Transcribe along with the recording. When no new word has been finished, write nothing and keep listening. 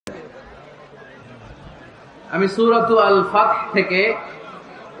আমি সূরাতু আল ফাতহ থেকে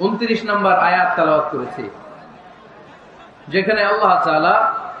 29 নম্বর আয়াত তেলাওয়াত করেছি, যেখানে আল্লাহ তাআলা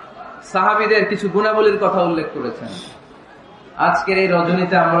সাহাবীদের কিছু গুণাবলীর কথা উল্লেখ করেছেন। আজকের এই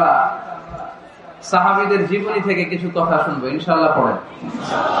রজনীতে আমরা সাহাবীদের জীবনী থেকে কিছু কথা শুনবো, ইনশাআল্লাহ। পড়েন,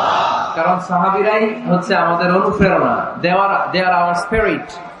 কারণ সাহাবীরাই হচ্ছে আমাদের অনুপ্রেরণা। They are our spirit,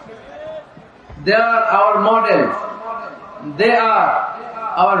 they are our model, they are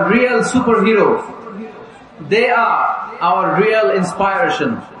our real superhero, they are our real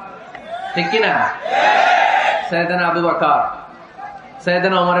inspiration. ঠিক কি না? সাইয়েদনা আবু বকর,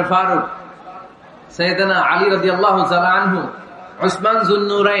 সাইয়েদনা ওমর ফারুক, সাইয়েদনা আলী রাদিয়াল্লাহু তাআলা আনহু, উসমান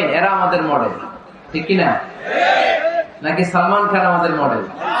যুন্নুরাইন, এরা আমাদের মডেল। ঠিক কি না? নাকি সালমান খান আমাদের মডেল?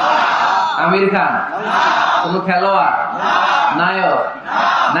 আমির খান? কোন খেলোয়াড়, নায়ক,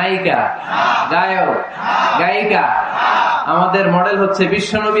 নায়িকা, গায়ক, গায়িকা? আমাদের মডেল হচ্ছে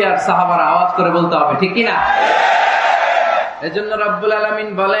বিশ্বনবী আর সাহাবারা। আওয়াজ করে বলতে হবে, ঠিক কি না? এজন্য রব্বুল আলামিন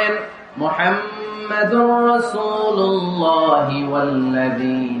বলেন, মুহাম্মাদুর রাসূলুল্লাহি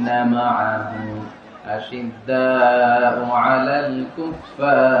ওয়াল্লাযীনা মাআহু আশিদ্দাউ আলাল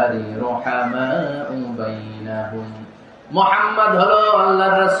কুফফারি রুহামাউ বাইনাহুম। মুহাম্মদ হলো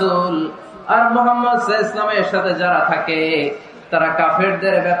আল্লাহর রাসূল, আর মুহাম্মদ সাল্লাল্লাহু আলাইহি ওয়াসাল্লামের সাথে যারা থাকে তারা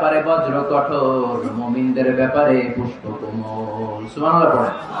কাফেরদের ব্যাপারে বজ্র কঠোর, মুমিনদের ব্যাপারে পুষ্পকোমল। সুবহানাল্লাহ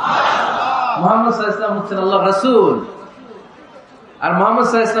পড়েন। মুহাম্মদ সাল্লাল্লাহু আলাইহি ওয়াসাল্লাম হচ্ছেন আল্লাহর রাসূল, আর মুহাম্মদ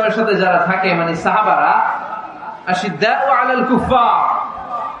সাল্লাল্লাহু আলাইহি ওয়াসাল্লামের সাথে যারা থাকে মানে সাহাবারা, আশিদ্দাউ আলাল কুফফার,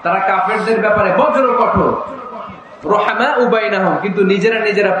 তারা কাফেরদের ব্যাপারে বজ্র কঠোর, রুহামাউ বাইনাহুম, কিন্তু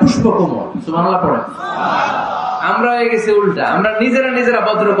নিজেরা পুষ্পকোমল। সুবহানাল্লাহ পড়েন। আমরা হয়ে গেছে উল্টা, আমরা নিজেরা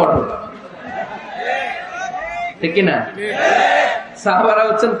বজ্র কঠোর। ঠিক কি না? সাহাবারা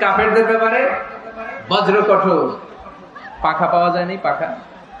হচ্ছেন কাফেরদের ব্যাপারে বজ্র কঠোর। পাখা পাওয়া যায়নি? পাখা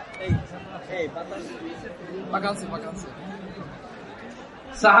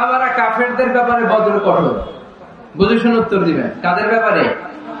সাহাবারা কাফেরদের ব্যাপারে বজ্র কঠোর। বুঝে শুনে উত্তর দিবেন। কাদের ব্যাপারে?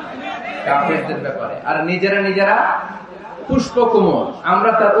 কাফেরদের ব্যাপারে। আর নিজেরা পুষ্পকোমল।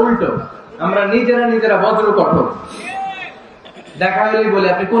 আমরা তার উল্টো, আমরা নিজেরা বজ্র কঠোর। দেখা হলেই বলে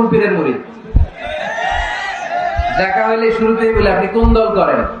আপনি কোন পীরের মুরিদ, দেখা হইলে শুরুতেই বলে আপনি কোন দল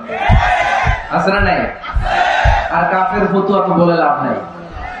করেন, আছে না নাই? আর কাফের ফতুয়া তো বলে লাভ নাই,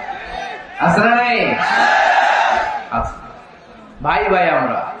 আছে না নাই? আচ্ছা ভাই,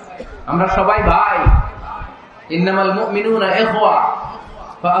 আমরা সবাই ভাই। ইন্নামাল মুমিনুনা ইখওয়া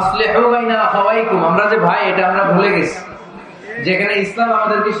ফাসলিহু বাইনা আখাওয়াইকুম। আমরা যে ভাই, এটা আমরা ভুলে গেছি। যেখানে ইসলাম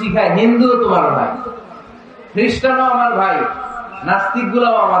আমাদেরকে শিখায় হিন্দু তোমার ভাই, খ্রিস্টানও আমার ভাই, নাস্তিক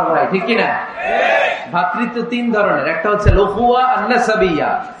গুলাও আমার ভাই। ঠিক কিনা? ভাতৃত্ব তিন ধরনের। একটা হচ্ছে উখুয়া আন-নাসাবিয়া,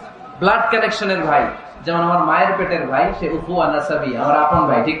 ব্লাড কানেকশনের ভাই, যেমন আমার মায়ের পেটের ভাই, সে উখুয়া নাসাবিয়া, আমার আপন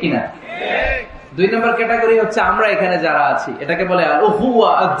ভাই। ঠিক কিনা? দুই নম্বর ক্যাটাগরি হচ্ছে আমরা এখানে যারা আছি, এটাকে বলে আল উখুয়া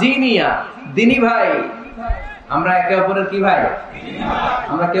আদ-দীনিয়া, দ্বীনি ভাই। আমরা একে অপরের কি ভাই?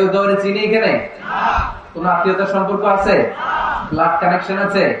 আমরা কেউ কাউরে চিনি এখানে? কোন আত্মীয়তার সম্পর্ক আছে? ব্লাড কানেকশন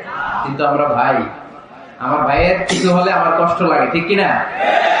আছে? কিন্তু আমরা ভাই। আমার ভাইয়ের কিছু হলে আমার কষ্ট লাগে। ঠিক কিনা?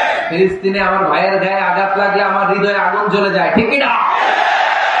 ফিলিস্তিনে আমার ভাইয়ের গায়ে আঘাত লাগলে আমার হৃদয়ে আগুন জ্বলে যায়। ঠিক কিনা?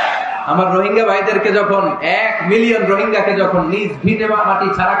 আমার রোহিঙ্গা ভাইদেরকে যখন 1 মিলিয়ন রোহিঙ্গাকে যখন নিজ ভিটে মাটি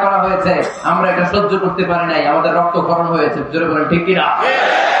ছাড়া করা হয়েছে, আমরা এটা সহ্য করতে পারি নাই, আমাদের রক্তক্ষরণ হয়েছে। জোরে বলেন ঠিক কিনা?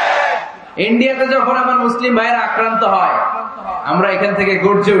 ইন্ডিয়াতে যখন আমার মুসলিম ভাইয়েরা আক্রান্ত হয়, আমরা এখান থেকে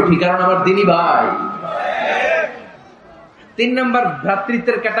গর্জে উঠি, কারণ আমার দ্বীনি ভাই। 3 নম্বর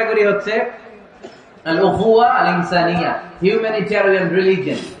ভ্রাতৃত্বের ক্যাটাগরি হচ্ছে আল-উখুয়া আল-ইনসানিয়া, হিউম্যানিটেরিয়ান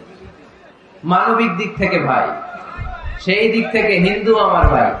রিলিজিয়ন। মানবিক দিক থেকে ভাই, সেই দিক থেকে হিন্দু আমার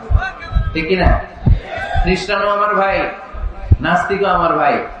ভাই। ঠিক কিনা? খ্রিস্টানও আমার ভাই, নাস্তিকও আমার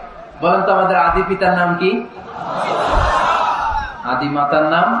ভাই। বলেন তো আমাদের আদি পিতার নাম কি? আদি মাতার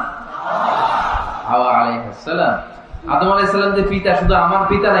নাম হাওয়া আলাইহিস সালাম। আদম আলাইহিস সালাম যে পিতা, শুধু আমার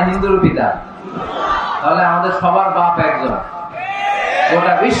পিতা না, হিন্দুর পিতা। তাহলে আমাদের সবার বাপ একজন।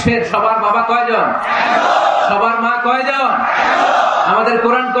 গোটা বিশ্বের সবার বাবা কয়জন? সবার মা কয়জন? আমাদের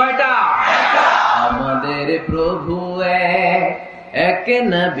কোরআন কয়টা? আমাদের প্রভু এক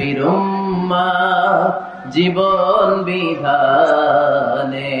নবীর উম্মত, জীবন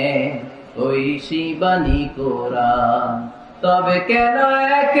বিধানে ওই শিবানী কোরআন। তবে কেন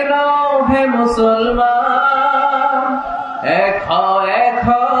এক নও হে মুসলমান, এক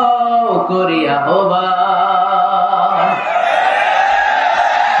হও করিয়া আহ্বান।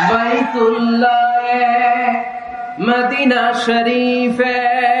 বাইতুল্লাহ মদিনা শরীফে,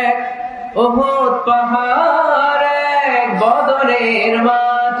 উহুদ পাহাড়ে, বদরের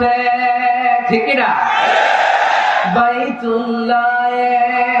মাঠে। ঠিক না? বাইতুল্লাহ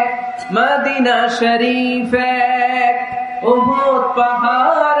মদিনা শরীফে উহুদ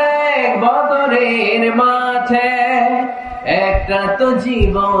পাহাড়ে বদরের মাঠে একটা তো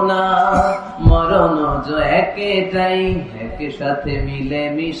জীবন মরণ যে একটাই, একের সাথে মিলে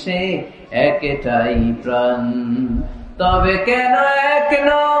মিশে একটাই প্রাণ। তবে কেন এক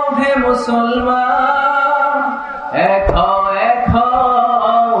নও হে মুসলমান, এক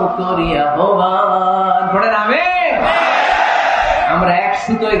হও করিয়া আহ্বান। পড়েন আমিন। আমরা এক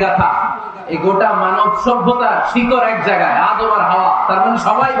সুতোয় গাথা, এই গোটা মানব সভ্যতার শিকড় এক জায়গায়, আদম আর হাওয়া। তার মানে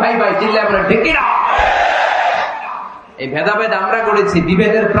সবাই ভাই ভাই, চিল্লায় বলে ঠিক কিনা? এই ভেদাভেদ আমরা করেছি,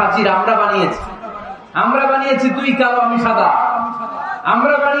 বিভেদের প্রাচীর আমরা বানিয়েছি। আমরা বানিয়েছি তুই কালো আমি সাদা,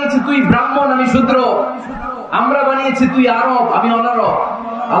 আমরা বানিয়েছি তুই ব্রাহ্মণ আমি শূদ্র, আমরা বানিয়েছি তুই আরব আমি অনারব।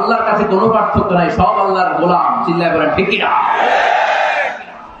 আল্লাহর কাছে কোনো পার্থক্য নাই, সব আল্লাহর গোলাম। চিল্লায় বলেন ঠিক কিনা?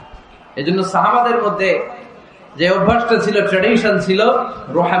 এই জন্য সাহাবাদের মধ্যে যে অভ্যাসটা ছিল, ট্র্যাডিশন ছিল,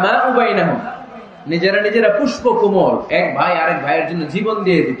 রহমান বাইনাহুম, নিজেরা নিজেরা পুষ্প কোমল, এক ভাই আরেক ভাইয়ের জন্য জীবন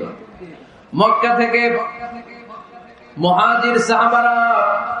দিয়ে দিত। মক্কা থেকে মুহাজির সাহাবারা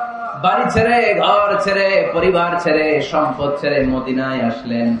বাড়ি ছেড়ে, ঘর ছেড়ে, পরিবার ছেড়ে, সম্পদ ছেড়ে মদিনায়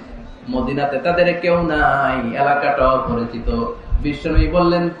আসলেন। মদিনাতে তাদের কেউ নাই, এলাকাটা অপরিচিত। বিশ্বনবী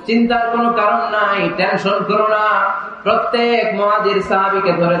বললেন, চিন্তার কোনো কারণ নাই, টেনশন করো না। প্রত্যেক মুহাজির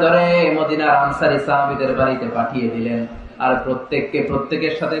সাহাবীকে ধরে ধরে মদিনার আনসারি সাহাবীদের বাড়িতে পাঠিয়ে দিলেন, আর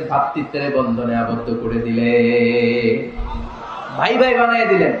প্রত্যেকের সাথে ভ্রাতৃত্বের বন্ধনে আবদ্ধ করে দিলে, ভাই ভাই বানিয়ে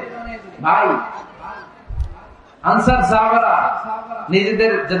দিলেন। ভাই আনসার সাহাবারা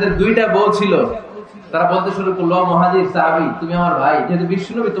নিজেদের যাদের দুইটা বউ ছিল, তারা বলতে শুরু করলো, মুহাজির সাহাবী তুমি আমার ভাই, যেহেতু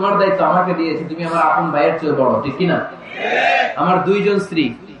বিশ্বনবী তোমার দায়িত্ব আমাকে দিয়েছে, তুমি আমার আপন ভাইয়ের চেয়ে বড়, ঠিক কিনা? আমার দুইজন স্ত্রী,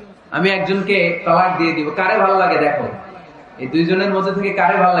 আমি একজনকে তালাক দিয়ে দিব, কারে ভালো লাগে দেখো, এই দুইজনের মধ্যে থেকে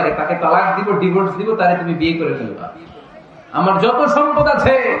কারে ভালো লাগে তাকে তালাক দিব, ডিভোর্স দিব, তারে তুমি বিয়ে করে ফেলবা। আমার যত সম্পদ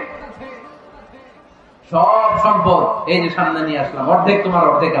আছে সব সম্পদ এই যে সামনে নিয়ে আসলাম, অর্ধেক তোমার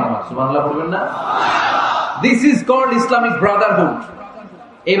অর্ধেক আমার। সুবহানাল্লাহ বলবেন না? This is called Islamic Brotherhood.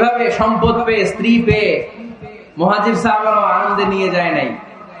 এভাবে সম্পদ পেয়ে, স্ত্রী পেয়ে মুহাজির সাহাবারা আনন্দে নিয়ে যায় নাই।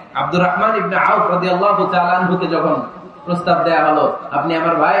 আব্দুর রহমান ইবনে আউফ রাদিয়াল্লাহু তাআলা আনহুকে যখন প্রস্তাব দেয়া হলো, আপনি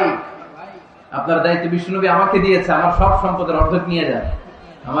আমার ভাই, আপনার দায়িত্ব বিশ্বনবী আমাকে দিয়েছে, আমার সব সম্পদের অর্ধেক নিয়ে যান,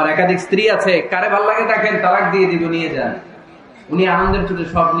 আমার একাধিক স্ত্রী আছে, কারে ভালো লাগে দেখেন, তালাক দিয়ে দিব, নিয়ে যান। উনি আনন্দের ছুটে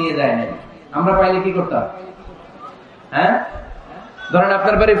সব নিয়ে যায় নাই। আমরা পাইলে কি করতাম? হ্যাঁ, ধরেন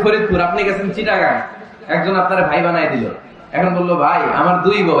আপনার বাড়ি ফরিদপুর, আপনি গেছেন চিটাগাং, একজন আপনার ভাই বানায় দিল। এখন বললো, ভাই আমার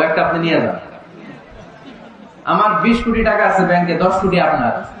দুই বউ, একটা আপনি নিয়ে যান। আমার 20 কোটি টাকা আছে ব্যাংকে, 10 কোটি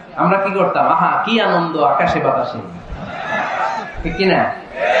আপনার। আমরা কি করতাম? আহা কি আনন্দ, আকাশে বাতাসে, ঠিক কিনা?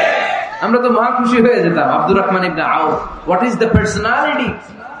 আমরা তো মহা খুশি হয়ে যেতাম। আব্দুর রহমান ইবনে আউফ, হোয়াট ইজ দ্য পার্সোনালিটি,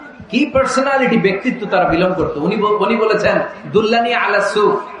 কি পার্সোনালিটি, ব্যক্তিত্ব তারা বিলং করতো। উনি বলেছেন, দুল্লানি আলা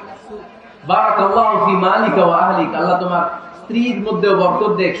সুক বারাকাল্লাহু ফি মালিকা ওয়া আহলিক, আল্লাহ তোমার স্ত্রীর মধ্যেও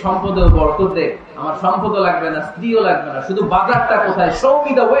বরকত দেখ, সম্পদেও বরকত দেখ। আমার সম্পদও লাগবে না, স্ত্রীও লাগবে না, শুধু বাজারটা কোথায়, show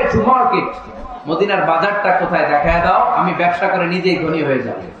me the way to market, মদিনার বাজারটা কোথায় দেখায় দাও, আমি ব্যবসা করে নিজেই ধনী হয়ে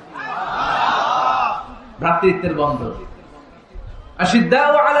যাব। ভ্রাতৃত্বের বন্ধন।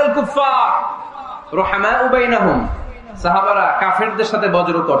 আশিদ্দাউ আলাল কুফফার রহমাউ বাইনাহুম, সাহাবারা কাফেরদের সাথে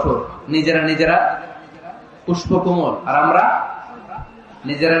বজ্র কঠোর, নিজেরা নিজেরা পুষ্প কোমল, আর আমরা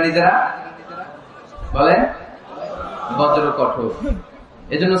নিজেরা নিজেরা বলেন বজ্র কঠোর।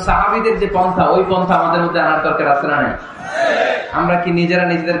 এজন্য সাহাবীদের যে পন্থা, ওই পন্থা আমাদের মধ্যে আনার দরকার আছে না নাই? আমরা কি নিজেরা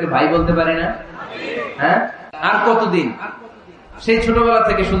নিজেদেরকে ভাই বলতে পারি না? হ্যাঁ, আর কতদিন? সেই ছোটবেলা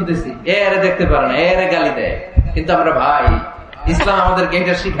থেকে শুনতেছি, এরে দেখতে পারে না, এরে গালি দেয়, কিন্তু আমরা ভাই। ইসলাম আমাদেরকে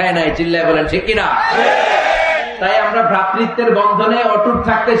এটা শিখায় নাই। চিল্লায় বলেন ঠিক কিনা? তাই আমরা ভ্রাতৃত্বের বন্ধনে অটুট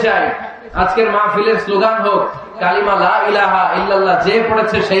থাকতে চাই। আজকের মাহফিলের স্লোগান হোক, কালিমা লা ইলাহা ইল্লাল্লাহ, যে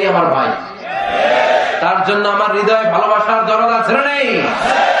পড়েছে সেই আমার ভাই। তার জন্য আমার হৃদয়ে ভালোবাসার দরদ আছে না নেই?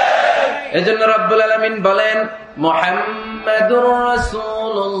 এজন্য রব্বুল আলামিন বলেন, মুহাম্মাদুর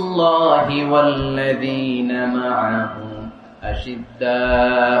রাসূলুল্লাহি ওয়াল্লাযীনা মাআহু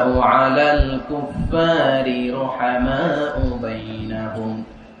আশিদ্দাউ আলাল কুফফারি রুহামাউ বাইনাহুম।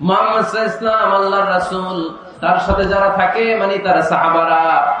 মুহাম্মদ সাল্লাল্লাহু আলাইহি ওয়াসাল্লাম আল্লাহর রাসূল, তার সাথে যারা থাকে মানে তারা সাহাবারা,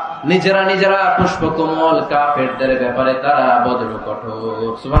 নিজেরা নিজেরা পুষ্পকমল, কাফেরদের ব্যাপারে তারা বজ্র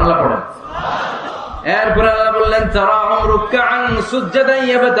কঠোর। সুবহানাল্লাহ পড়েন। এরপর আল্লাহ বললেন, তারাহুম রুকআন সুজদান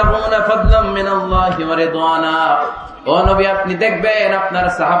ইয়াবতাগুনা ফাদলাম মিনাল্লাহি ওয়া রিদওয়ানা। ও নবী, আপনি দেখবেন আপনার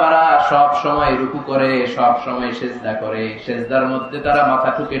সাহাবারা সব সময় রুকু করে, সব সময় সিজদা করে, সিজদার মধ্যে তারা মাথা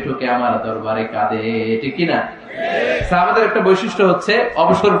ঠুকে ঠুকে আমার দরবারে কাঁদে, ঠিক কি না? সাহাবাদের একটা বৈশিষ্ট্য হচ্ছে,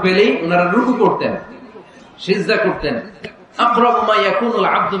 অবসর পেলেই ওনারা রুকু করতেন, সিজদা করতেন। আকরাবু মা ইয়াকুনুল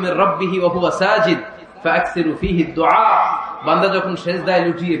আবদু মির রাব্বিহি ওয়া হুয়া সাজিদ ফাআকসিরু ফীহি দুআ। বান্দা যখন সেজদায়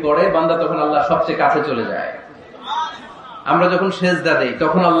লুটিয়ে পড়ে, বান্দা তখন আল্লাহ সবচেয়ে কাছে চলে যায়। আমরা যখন সেজদা দেই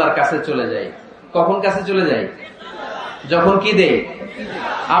তখন আল্লাহর কাছে চলে যাই। কখন কাছে চলে যাই? যখন কি দেই?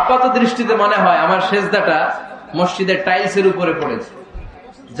 আপাত দৃষ্টিতে মনে হয় আমার সেজদাটা মসজিদের টাইলসের উপরে পড়েছে,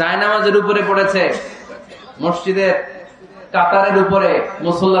 জায়নামাজের উপরে পড়েছে, মসজিদের কাতারের উপরে,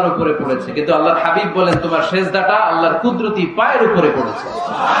 মুসল্লার উপরে পড়েছে, কিন্তু আল্লাহর হাবিব বলেন তোমার সেজদাটা আল্লাহর কুদরতি পায়ের উপরে পড়েছে।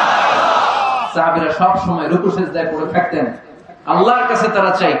 সাহাবীরা সব সময় রুকু সেজদায় পড়ে থাকতেন, আল্লাহর কাছে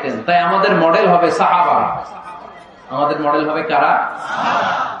তারা চাইতেন। তাই আমাদের মডেল হবে সাহাবা। আমাদের মডেল হবে কারা?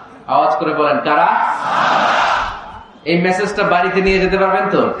 আওয়াজ করে বলেন কারা? এই মেসেজটা বাড়িতে নিয়ে যেতে পারবেন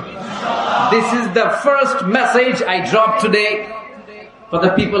তো? This is the first message I dropped today for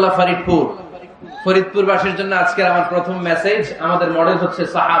the people of Faridpur. Faridpur বাসীর জন্য আজকের আমার প্রথম মেসেজ, আমাদের মডেল হচ্ছে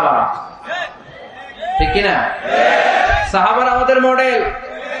সাহাবারা। ঠিক কিনা? সাহাবারা আমাদের মডেল,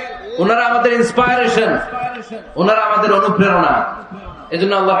 ওনারা আমাদের ইন্সপায়ারেশন, ওনারা আমাদের অনুপ্রেরণা।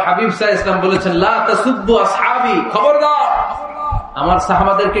 এজন্য আল্লাহর হাবিব সাল্লাল্লাহু আলাইহি ওয়াসাল্লাম বলেছেন লা তাসুব্বু আসহাবি, খবরদার আমার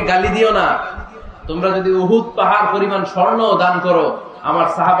সাহাবাদেরকে গালি দিও না। তোমরা যদি উহুদ পাহাড় পরিমাণ স্বর্ণ দান করো, আমার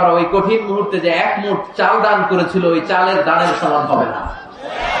সাহাবারা ওই কঠিন মুহূর্তে যে এক মুঠ চাল দান করেছিল, ওই চালের দানের সমান হবে না।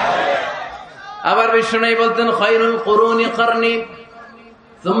 আবার বিশ্বনবী বলতেন খায়রুল কুরুনি কারনি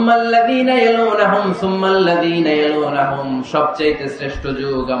সুম্মা আল্লাযীনা ইয়ালুনহুম সুম্মা আল্লাযীনা ইয়ালুনহুম, সবচেয়ে শ্রেষ্ঠ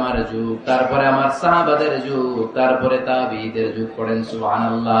যুগ আমার যুগ, তারপরে আমার সাহাবাদের যুগ, তারপরে তাবিঈদের যুগ। পড়েন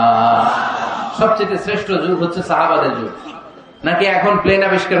সুবহানাল্লাহ। সবচেয়ে শ্রেষ্ঠ যুগ হচ্ছে সাহাবাদের যুগ। নাকি এখন প্লেন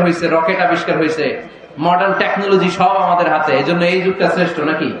আবিষ্কার হয়েছে, রকেট আবিষ্কার হয়েছে, মডার্ন টেকনোলজি সব আমাদের হাতে, এই জন্য এই যুগটা শ্রেষ্ঠ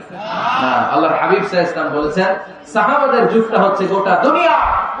নাকি? না, আল্লাহর হাবিব সাল্লাল্লাহু আলাইহি ওয়াসাল্লাম বলেছেন সাহাবাদের যুগটা হচ্ছে গোটা দুনিয়া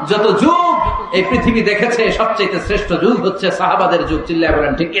যত যুগ এই পৃথিবী দেখেছে সবচেয়ে শ্রেষ্ঠ যুগ হচ্ছে সাহাবাদের যুগ। চিল্লায়ে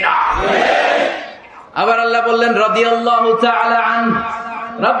বলেন ঠিক কিনা? আবার আল্লাহ বললেন রাদিয়াল্লাহু তাআলা আন,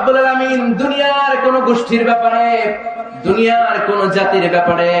 রব্বুল আলামিন দুনিয়ার কোন গোষ্ঠীর ব্যাপারে, দুনিয়ার কোন জাতির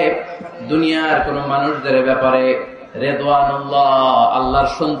ব্যাপারে, দুনিয়ার কোন মানুষদের ব্যাপারে রেদওয়ানুল্লাহ আল্লাহর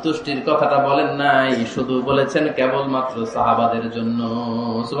সন্তুষ্টির কথাটা বলেন নাই, শুধু বলেছেন কেবলমাত্র সাহাবাদের জন্য।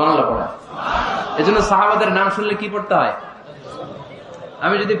 সুবহানাল্লাহ পড়া। এজন্য সাহাবাদের নাম শুনলে কি পড়তে হয়?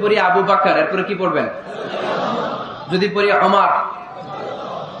 আমি যদি পড়ি আবু বকর, এরপরে কি পড়বেন? যদি পড়ি ওমর,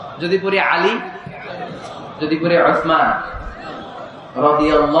 যদি পড়ি আলী, যদি পড়ি উসমান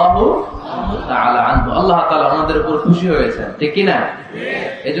রাদিয়াল্লাহু তাআলা আনহু, আল্লাহ তাআলা ওনাদের উপর খুশি হয়েছেন। ঠিক কি না?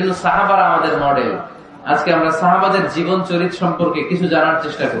 এজন্য সাহাবারা আমাদের মডেল। আজকে আমরা সাহাবাদের জীবন চরিত্র সম্পর্কে কিছু জানার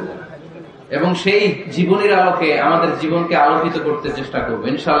চেষ্টা করব এবং সেই জীবনের আলোকে আমাদের জীবনকে আলোকিত করতে চেষ্টা করব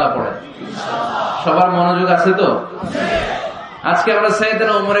ইনশাআল্লাহ। পড়ে সবার মনোযোগ আছে তো? আজকে আমরা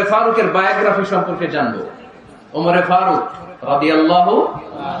সাইয়েদনা ওমর ফারুকের বায়োগ্রাফি সম্পর্কে জানবো। ওমর ফারুক রাদিয়াল্লাহু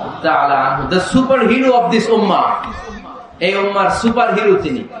তাআলা আনহু, the super hero of this উম্মাহ। এই উম্মার সুপার হিরো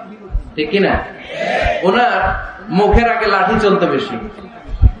তিনি। ঠিক কি না? ওনার মুখের আগে লাঠি চলতে বেশি।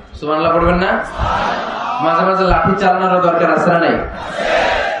 সুবহানাল্লাহ পড়বেন না? মাঝে মাঝে লাঠি চালানোর দরকার আছে না নাই?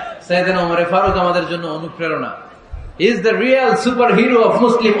 সাইয়েদনা ওমর ফারুক আমাদের জন্য অনুপ্রেরণা। Is the real super hero of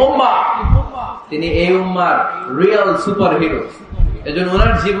Muslim উম্মাহ। তিনি এই উম্মার রিয়েল সুপার হিরো। এজন্য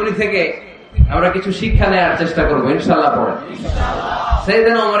ওনার জীবনী থেকে আমরা কিছু শিক্ষা নেওয়ার চেষ্টা করবো ইনশাআল্লাহ। পড়ে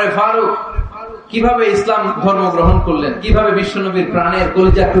সাইয়েদনা ওমর ফারুক কিভাবে ইসলাম ধর্ম গ্রহণ করলেন, কিভাবে বিশ্বনবীর প্রাণের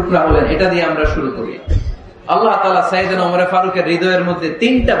কলিজার টুকরা হলেন, এটা দিয়ে আমরা শুরু করি। আল্লাহ তাআলা সাইয়েদনা ওমর ফারুকের হৃদয়ের মধ্যে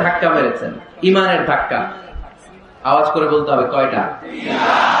 3টা ধাক্কা মেরেছেন, ঈমানের ধাক্কা। আওয়াজ করে বলতে হবে কয়টা?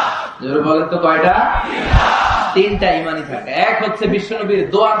 জোরে বলেন তো কয়টা? 3টা ঈমানি ধাক্কা। এক হচ্ছে বিশ্বনবীর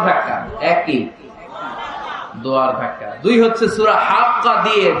দোয়ার ধাক্কা, এক কি? দোয়ার ধাক্কা। 2 হচ্ছে সূরা হাক্কা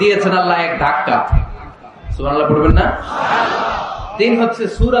দিয়ে দিয়েছেন আল্লাহ এক ধাক্কা। সুবহানাল্লাহ পড়বেন না? 3 হচ্ছে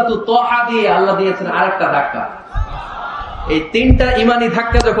সূরাতু তাহা দিয়ে আল্লাহ দিয়েছেন আরেকটা ধাক্কা। এই 3টা ঈমানি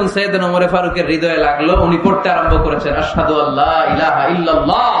ধাক্কা যখন সাইয়েদনা ওমর ফারুকের হৃদয়ে লাগলো, উনি পড়তে আরম্ভ করেছেন আশহাদু আল্লা ইলাহা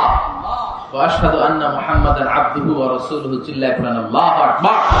ইল্লাল্লাহ ওয়া আশহাদু আন্না মুহাম্মাদান আবদুহু ওয়া রাসূলুহু। চিল্লায়ে পড়েন আল্লাহু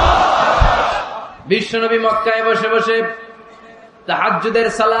আকবার। বিশ্বনবী মক্কায় বসে বসে তাহাজ্জুদের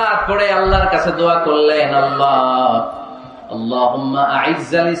সালাত পড়ে আল্লাহর কাছে দোয়া করলেন, আল্লাহ আল্লাহুম্মা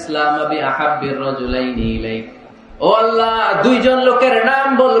আইজ্জাল ইসলাম বিআহাব্বির রাজুলাইনি ইলাইক। ও আল্লাহ, 2 জন লোকের নাম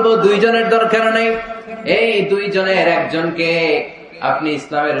বলবো, 2 জনের দরকার নেই। এই 2 জনের একজনকে আপনি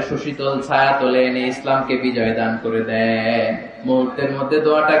ইসলামের সুশীতল ছায়া তোলে এনে ইসলামকে বিজয় দান করে দেন। মুহূর্তের মধ্যে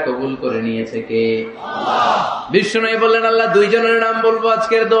দোয়াটা কবুল করে নিয়েছে কে? আল্লাহ। বিশ্বনবী বললেন আল্লাহ 2 জনের নাম বলবো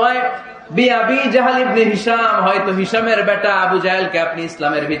আজকের দোয়ায়। বিআবি জাহল ইবনে হিশাম, হয়তো হিশামের বেটা আবু জাহেলকে আপনি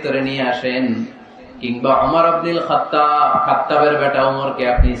ইসলামের ভিতরে নিয়ে আসেন, কিংবা ওমর ইবনুল খাত্তাব, খাত্তাবের বেটা ওমরকে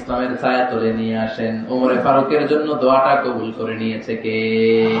আপনি ইসলামের ছায়া তোলে নিয়ে আসেন। ওমর ফারুকের জন্য দোয়াটা কবুল করে নিয়েছে কে?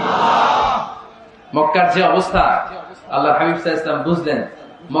 আল্লাহ। মক্কার যে অবস্থা, আল্লাহর হাবিব সাল্লাল্লাহু আলাইহি ওয়াসাল্লাম বুঝলেন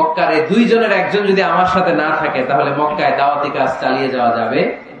মক্কার এই দুইজনের একজন যদি আমার সাথে না থাকে তাহলে মক্কায় দাওয়াতি কাজ চালিয়ে যাওয়া যাবে।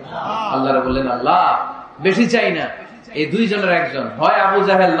 আল্লাহ বললেন, আল্লাহ বেশি চাই না, এই দুইজনের একজন, হয় আবু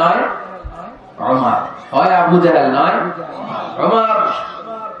জাহেল নয় ওমর, হয় আবু জাহেল নয় ওমর।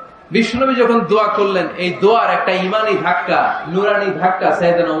 বিশ্বনবী যখন দোয়া করলেন, এই দোয়ার একটা ইমানি ধাক্কা, নুরানি ধাক্কা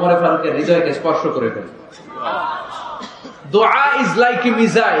সাইয়েদনা ওমর ফারুকের হৃদয়কে স্পর্শ করে ফেলল। দোয়া ইজ লাইক এ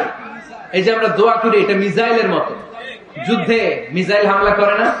মিসাইল। এই যে আমরা দোয়া করি, এটা মিসাইলের মতো। যুদ্ধে মিসাইল হামলা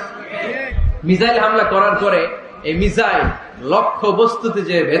করে না? মিসাইল হামলা করার পরে এই মিসাইল লক্ষ্য বস্তুতে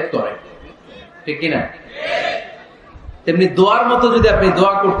যে ভেদ করে, ঠিক কিনা? তেমনি দোয়ার মতো যদি আপনি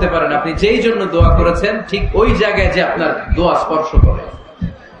দোয়া করতে পারেন, আপনি যেই জন্য দোয়া করেছেন ঠিক ওই জায়গায় যে আপনার দোয়া স্পর্শ করে।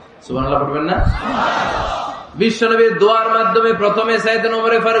 সুবহানাল্লাহ পড়বেন না? বিশ্বনবীর দোয়ার মাধ্যমে প্রথমে সাইয়েদনা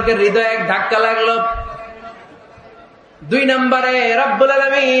ওমর ফারুকের হৃদয়ে এক ধাক্কা লাগলো। 2 নম্বরে রব্বুল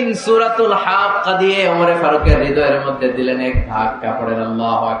আলামিন সূরাতুল হাক্কা দিয়ে ওমর ফারুকের হৃদয়ের মধ্যে দিলেন এক ধাক্কা। পড়েন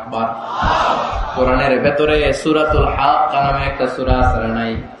আল্লাহু আকবার। কোরআনের ভেতরে সূরাতুল হাক্কা নামে একটা সূরা আছে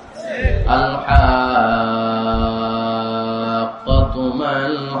নাই? আল হাক্কাতু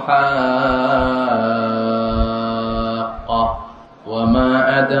মাল হাক্কা ওয়া মা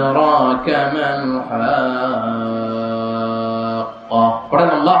আদরাকা মাল হাক্কা। পড়েন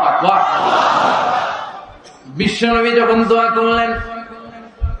আল্লাহু আকবার। বিশ্বনবী যখন দোয়া করলেন,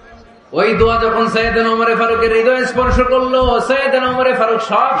 ওই দোয়া যখন সাইয়েদনা ওমর ফারুকের হৃদয় স্পর্শ করলো, সাইয়েদনা ওমর ফারুক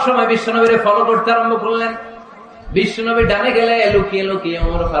সব সময় বিশ্বনবীরে ফলো করতে আরম্ভ করলেন। বিশ্বনবী ডানে গেলে লুকিয়ে লুকিয়ে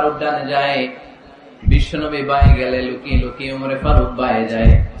ওমর ফারুক ডানে যায়, বিশ্বনবী বায়ে গেলে লুকিয়ে লুকিয়ে ওমর ফারুক বায়ে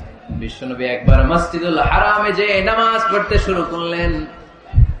যায়। বিশ্বনবী একবার মসজিদুল হারামে যে নামাজ পড়তে শুরু করলেন,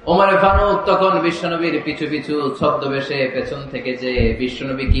 ওমর ফারুক তখন বিশ্বনবীর পিছু পিছু ছদ্মবেশে পেছন থেকে যে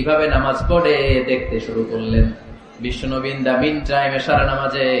বিশ্বনবী কিভাবে নামাজ পড়ে দেখতে শুরু করলেন। বিশ্বনবী ইন দা মিন টাইম এশারা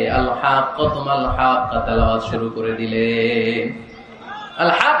নামাজে আল হাক্কাতু মাল হাক্কা তেলাওয়াত শুরু করে দিলেন।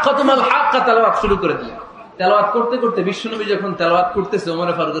 আল হাক্কাতু মাল হাক্কা তেলাওয়াত শুরু করে দিলেন। তেলাওয়াত করতে করতে বিশ্বনবী যখন তেলাওয়াত করতেছে, ওমর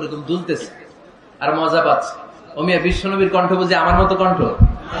ফারুক এরকম দুলতেছে আর মজা পাচ্ছে। ওমিয়া বিশ্বনবীর কণ্ঠ বুঝি আমার মতো কণ্ঠ,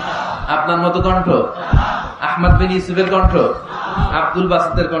 আপনার মতো কণ্ঠ, আহমদ বিন ইউসুফের কণ্ঠ, আব্দুল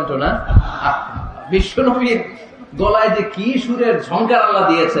বাসিতের কণ্ঠ না? বিশ্বনবীর গলায় যে কি সুরের ঝংকার আল্লাহ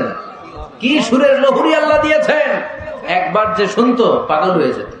দিয়েছেন, কি সুরের লহরী আল্লাহ দিয়েছেন, একবার যে শুনতো পাগল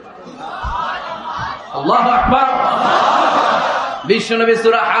হয়ে যেত। আল্লাহু আকবার। বিশ্বনবী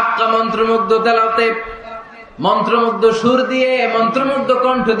সূরা হাক্কা মন্ত্রমুগ্ধ তেলাওয়াতে, মন্ত্রমুগ্ধ সুর দিয়ে, মন্ত্রমুগ্ধ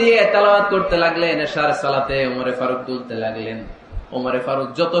কণ্ঠ দিয়ে তেলাওয়াত করতে লাগলেন। এশার সালাতে ওমর ফারুক দুলতে লাগলেন। ওমর ফারুক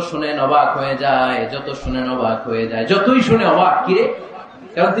যত শুনেন অবাক হয়ে যায়, যত শুনেন অবাক হয়ে যায়, যতই শুনে অবাক। কিরে?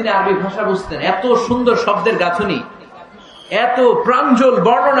 কারণ তিনি আরবি ভাষা বুঝতেন। এত সুন্দর শব্দের গাঁথনি, এত প্রাঞ্জল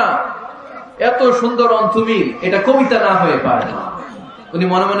বর্ণনা, এত সুন্দর অন্তমিল, এটা কবিতা না হয়ে পারে না। উনি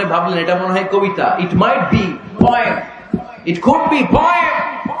মনে মনে ভাবলেন, এটা মনে হয় কবিতা। ইট might be poem, it could be poem.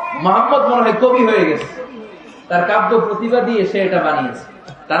 Muhammad মনে হয় কবি হয়ে গেছে, তার কাব্য প্রতিভা দিয়ে সে এটা বানিয়েছে।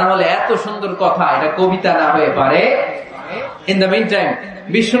 তা না হলে এত সুন্দর কথা, এটা কবিতা না হয়ে পারে। ইন দ্য মিন টাইম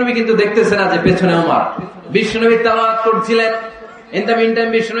বিশ্বনবী কিন্তু দেখতেছে না যে পেছনে ওমর। বিশ্বনবী তেলাওয়াত করছিলেন, ইন দ্য মিন টাইম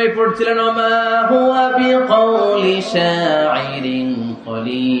বিশ্বনবী পড়ছিলেন, ওমা হুয়া বিকাউলি শাইরিন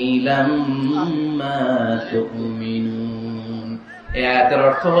কলিলাম মা তুমিনুন। এই আয়াতের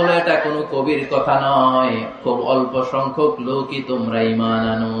অর্থ হলো, এটা কোনো কবির কথা নয়, খুব অল্প সংখ্যক লোকই তোমরা ঈমান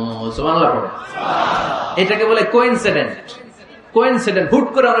আনো। সুবহানাল্লাহ পড়ো। এটাকে বলে কোইন্সিডেন্ট। কোইন্সিডেন্ট হুট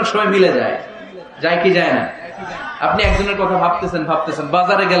করে অনেক সময় মিলে যায়, যায় কি যায় না? আপনি একজনের কথা ভাবতেছেন ভাবতেছেন,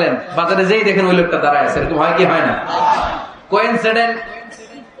 বাজারে গেলেন, বাজারে যেই দেখেন ওই লোকটা দাঁড়ায় আছে, এরকম হয় কি হয় না? কোইন্সিডেন্ট।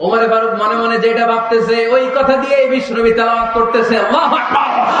 ওমর ফারুক মনে মনে যেটা ভাবতেছে ওই কথা দিয়ে বিশ্বনবী তেলাওয়াত করতেছে। আল্লাহু আকবার।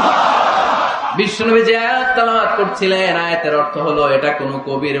 বিশ্বনবী যে আয়াত তেলাওয়াত করছিলেন, আয়াতের অর্থ হলো, এটা কোনো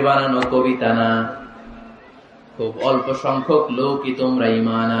কবির বানানো কবিতা না, খুব অল্প সংখ্যক লোকই তোমরা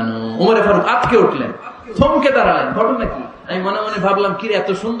ঈমান আনো। ওমর ফারুক আটকে উঠলেন, থমকে দাঁড়ালেন। ঘটনা কি? আমি মনে মনে ভাবলাম, কি এত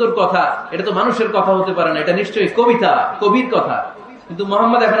সুন্দর কথা, এটা তো মানুষের কথা হতে পারে না, এটা নিশ্চয়ই কবিতা, কবির কথা। কিন্তু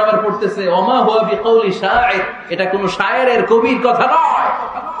মুহাম্মদ এখন আবার পড়তেছে, ওমা হুয়া বিকাউলি শাইর, এটা কোন শায়েরের, কবির কথা নয়।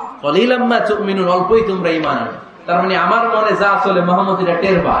 কলিলাম মা তুমিনুন, অল্পই তোমরা ঈমান আনো। তার মানে আমার মনে যা চলে মুহাম্মদ এটা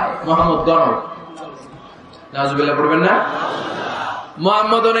টের পায়। মুহাম্মদ গণক। নাউজুবিল্লাহ পড়বেন না?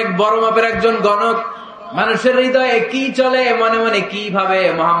 মুহাম্মদ অনেক বড় মাপের একজন গণক। মানুষের হৃদয়ে কি চলে, মনে মনে কি ভাবে,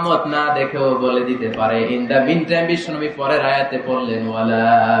 মুহাম্মদ না দেখেও বলে দিতে পারে। ইন দা মিন টাইম বিশ্বনবী পরের আয়াতে পড়লেন, ওয়ালা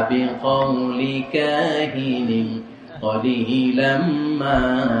বিকাউলি কাহিনিন কলিলাম মা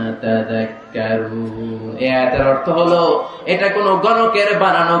তাযাক্কারুন। এই আয়াতের অর্থ হলো, এটা কোনো গণকের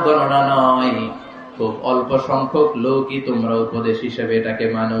বানানো গণনা নয়, খুব অল্প সংখ্যক লোকই তোমরা উপদেশ হিসেবে এটাকে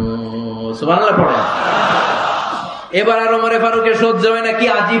মানো। সুবহানাল্লাহ পড়ো। এবার আর ওমর ফারুকের সহ্য হয় না, কি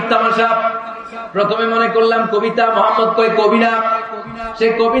আজীব তামাশা। প্রথমে মনে করলাম কবিতা, মুহাম্মদ কয় কবি না, সে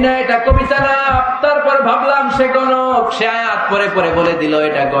কবি না, এটা কবিতা না। তারপর ভাবলাম সে গণক, সে আয়াত পরে পরে বলে দিল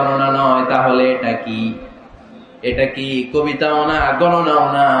এটা গণনা নয়, তাহলে এটা কি? এটা কি কবিতাও না, গণনাও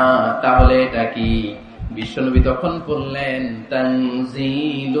না, তাহলে এটা কি? বিশ্বনবী তখন বললেন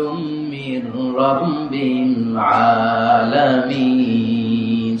তানজিলুম মির রাব্বিল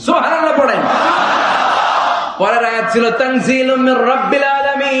আলামিন। সুবহানাল্লাহ পড়েন। পরের আয়াত ছিল তানজিলুম মির রাব্বিল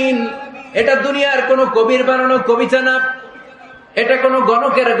আলামিন। এটা দুনিয়ার কোন কবির বানানো কবিতা না, এটা কোন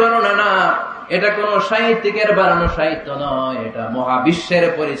গণকের গণনা না, এটা কোন সাহিত্যিকের বানানো সাহিত্য নয়, এটা মহাবিশ্বের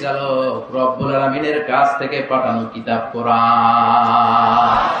পরিচালক রব্বুল আলামিনের কাছ থেকে পাঠানো কিতাব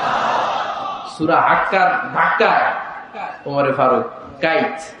কোরআন। সূরা হাক্কার ধাক্কায় ওমরে ফারুক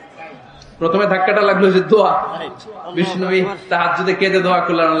কাইত। প্রথমে ধাক্কাটা লাগলো যে দোয়া, বিষ্ণুবী তাহাজ্জুদে কেঁদে দোয়া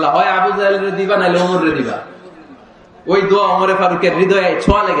করলেন, আল্লাহ হয় আবু জাহেলের দিবা নাইলে ওমরের দিবা। ওই দোয়া ওমরে ফারুকের হৃদয়ে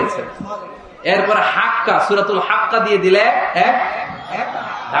ছোঁয়া লেগেছে। এরপরে হাক্কা, সূরাতুল হাক্কা দিয়ে দিলে এক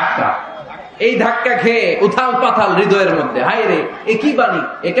ধাক্কা। এই ধাক্কা খেয়ে উথাল পাথাল হৃদয়ের মধ্যে, হায় রে এ কি বাণী,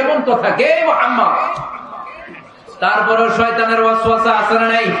 এ কেমন কথা, কে মুহাম্মদ? তারপরও শয়তানের ওয়াসওয়াসা আছে না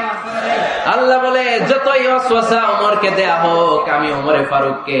নাই? আল্লাহ বলে যতই ওয়াসওয়াসা ওমরকে দেয়া হোক, আমি ওমরে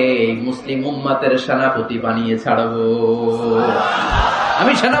ফারুককে মুসলিম উম্মতের সেনাপতি বানিয়ে ছাড়বো,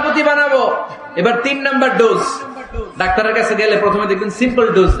 আমি সেনাপতি বানাবো। এবার 3 নাম্বার ডোজ। ডাক্তারের কাছে গেলে প্রথমে দেখবেন সিম্পল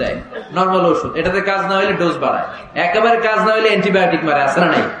ডোজ দেয়, নরমাল ওষুধ, এটাতে কাজ না হলে ডোজ বাড়ায়, একেবারে কাজ না হলে অ্যান্টিবায়োটিক মারে, আছে না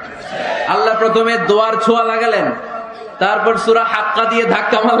নাই? আল্লাহ প্রথমে দোয়ার ছোঁয়া লাগালেন, তারপর সূরা হাক্কা দিয়ে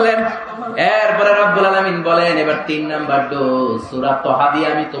ধাক্কা মারলেন, এরপরে রব্বুল আলামিন বলেন এবার 3 নাম্বার ডোজ সূরা তাহা দিয়ে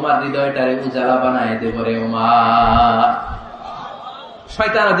আমি তোমার হৃদয়টারে উজালা বানায় দেব রে ওমর।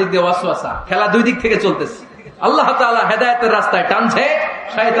 শয়তান দিক দিয়ে ওয়াসওয়াসা, খেলা দুই দিক থেকে চলতেছে। আল্লাহ তাআলা হেদায়েতের রাস্তায় টানছে,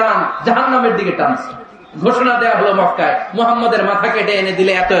 শয়তান জাহান্নামের দিকে টানছে। ঘোষণা দেয়া হলো মক্কায়, মুহাম্মদের মাথা কেটে এনে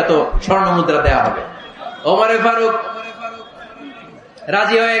দিলে এত এত স্বর্ণ মুদ্রা দেয়া হবে। ওমরে ফারুক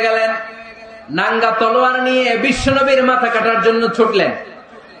রাজি হয়ে গেলেন, নাঙ্গা তলোয়ার নিয়ে বিশ্বনবীর মাথা কাটার জন্য ছুটলেন।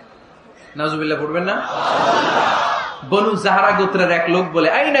 নাউজুবিল্লাহ পড়বেন না? বনু জাহরা গোত্রের এক লোক বলে,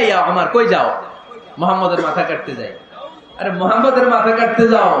 আইনা ইয়া ওমর, কই যাও? মুহাম্মদের মাথা কাটতে যাই। আরে মুহাম্মদের মাথা কাটতে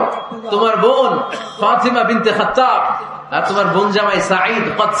যাও? তোমার বোন ফাতিমা বিনতে খাত্তাব আর তোমার বোন জামাই সাঈদ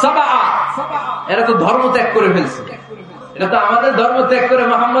কদ সাবা, এরা তো ধর্ম ত্যাগ করে ফেলছে, এটা তো আমাদের ধর্ম ত্যাগ করে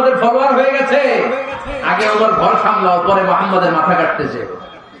মুহাম্মদের ফলোয়ার হয়ে গেছে। আগে ওমর ঘর সামলাও, পরে মুহাম্মদের মাথা কাটতেছে।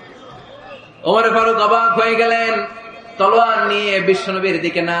 ওমর ফারুক অবাক হয়ে গেলেন, তলোয়ার নিয়ে বিশ্বনবীর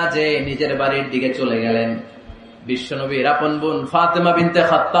দিকে না যে নিজের বাড়ির দিকে চলে গেলেন। বিশ্বনবীর আপন বোন ফাতিমা বিনতে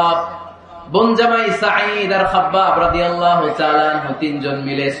খাত্তাব, বোন জামাই সাঈদ আর খাব্বাব রাদিয়াল্লাহু তাআলা আনহু, 3 জন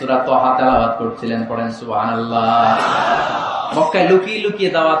মিলে সূরা তাহা তেলাওয়াত করছিলেন। পড়েন সুবহানাল্লাহ। মক্কায় লুকিয়ে লুকিয়ে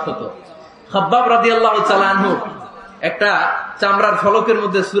দাওয়াত হতো। খাব্বাব রাদিয়াল্লাহু তাআলা আনহু একটা চামড়ার ফলকের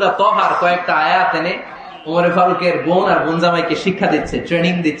মধ্যে সূরা তাহার কয়েকটা আয়াত এনে ওমর ফারুকের বোন আর বোন জামাইকে শিক্ষা দিচ্ছে,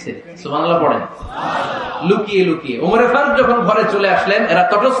 ট্রেনিং দিচ্ছে। সুবহানাল্লাহ পড়েন। লুকিয়ে লুকিয়ে ওমর ফারুক যখন ঘরে চলে আসলেন, এরা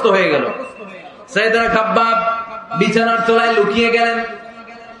তটস্থ হয়ে গেল। সাইয়েদনা খাব্বাব বিছানার তলায় লুকিয়ে গেলেন।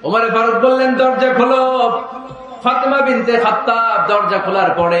 ওমর ফারুক বললেন, দরজা খোলো। ফাতিমা বিনতে খাত্তাব দরজা খোলার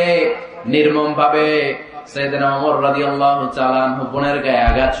পরে নির্মম ভাবে সাইয়েদনা ওমর রাদিয়াল্লাহু তাআলা আনহু বোনের গায়ে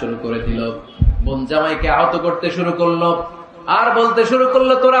আঘাত শুরু করে দিল। বোন জামাইকে আহত করতে শুরু করলো আর বলতে শুরু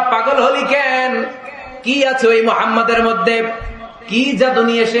করলো, তোরা পাগল হলি কেন? কি আছে ওই মুহাম্মাদের মধ্যে? কি জাদু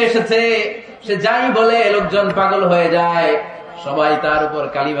নিয়ে সে এসেছে? সে যাই বলে লোকজন পাগল হয়ে যায়, সবাই তার উপর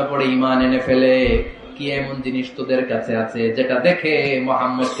কালিমা পড়ে ঈমান এনে ফেলে। কি এমন জিনিস তোদের কাছে আছে যেটা দেখে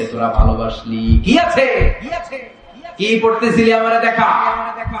মুহাম্মদকে তোরা ভালোবাসলি? কি আছে? কি পড়তেছিলি আমারে দেখা।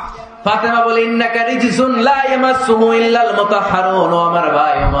 ফাতেমা বলে, ইন্নাকা রিজসুন লা ইয়ামাসসুহু ইল্লাল মুতাহহারুন। ও আমার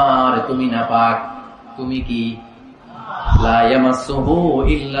ভাই ওমর, তুমি নাপাক। তুমি কি? লা ইয়ামাসসুহু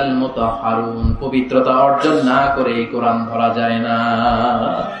ইল্লাল মুতাহহারুন, পবিত্রতা অর্জন না করে এই কোরআন ধরা যায় না।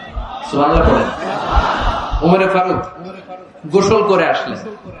 সুবহানাল্লাহ পড়েন। ওমর ফারুক গোসল করে আসলেন,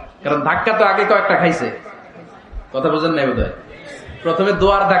 কারণ ধাক্কা তো আগে কয়েকটা খাইছে। কথা বোঝেন নাই বোধহয়? প্রথমে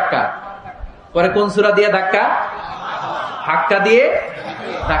দোয়ার ধাক্কা, পরে কোন সূরা দিয়ে ধাক্কা? হাক্কা দিয়ে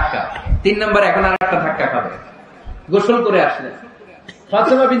ধাক্কা। 3 নাম্বার এখন আর একটা ধাক্কা খাবে। গোসল করে আসলেন।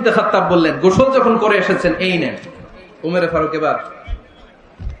 ফাতিমা বিনতে খাত্তাব বললেন, গোসল যখন করে এসেছেন, এই নেন। ওমর ফারুক এবার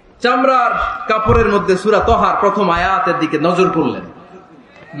চামড়ার কাপড়ের মধ্যে সূরা তাহার প্রথম আয়াতের দিকে নজর করলেন।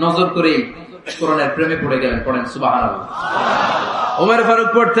 নজর করেই কোরআনের প্রেমে পড়ে গেলেন। পড়েন সুবহানাল্লাহ। ওমর ফারুক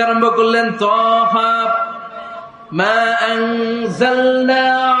পড়তে আরম্ভ করলেন, তাহা মা আনজালনা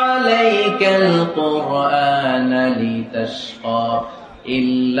আলাইকাল কুরআনা লিতাশকা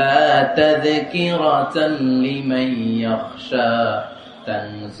ইল্লা তাযকিরাতান লিমান ইয়াখশা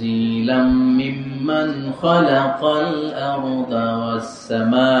তানজিলাম মিম্মান খালাকাল আরদা ওয়াস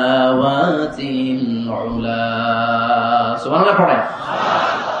সামাওয়াতিল উলা। সুবহানাল্লাহ পড়েন।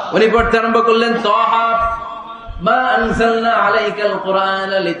 উনি পড়তে আরম্ভ করলেন তাহা মা আনজালনা আলাইকাল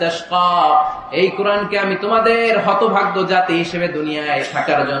কুরআনা লিতাশকা। এই কোরআনকে আমি তোমাদের হতভাগ্য জাতি হিসেবে দুনিয়ায়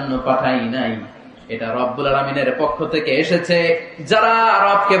থাকার জন্য পাঠাই নাই, এটা রব্বুল আলামিনের পক্ষ থেকে এসেছে। যারা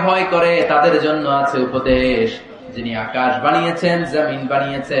রবকে ভয় করে তাদের জন্য আছে উপদেশ। যিনি আকাশ বানিয়েছেন, জমিন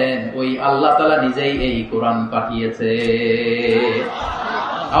বানিয়েছেন, ওই আল্লাহ তাআলা নিজেই এই কোরআন পাঠিয়েছে।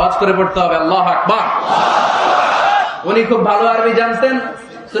 আওয়াজ করে পড়তে হবে আল্লাহু আকবার। উনি খুব ভালো আরবি জানতেন।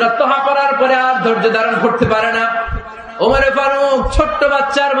 সূরা তাহা পড়ার পরে আর ধৈর্য ধারণ করতে পারে না। ওমর ফারুক ছোট্ট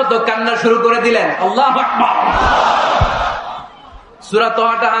বাচ্চার মতো কান্না শুরু করে দিলেন। আল্লাহু আকবার। সূরা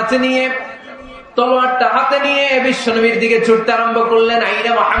তাহাটা হাতে নিয়ে, তলোয়ারটা হাতে নিয়ে বিশ্বনবীর দিকে ছুটতে আরম্ভ করলেন।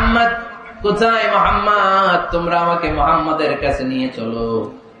 আইনা মুহাম্মদ, কোথায় মুহাম্মদ? তোমরা আমাকে মুহাম্মাদের কাছে নিয়ে চলো।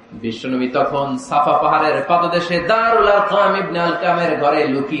 বিশ্বনবী তখন সাফা পাহাড়ের পাদদেশে দারুল আরকাম ইবনে আলকামের ঘরে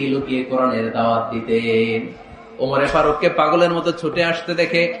লুকিয়ে লুকিয়ে কোরআনের দাওয়াত দিতেন। ওমর ফারুককে পাগলের মতো ছুটে আসতে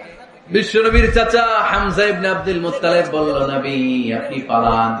দেখে বিশ্বনবীর চাচা হামজা ইবনে আব্দুল মুত্তালিব বলল, নবী আপনি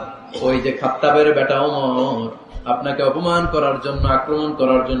পালান, ওই যে খাত্তাবের বেটা ওমর আপনাকে অপমান করার জন্য, আক্রমণ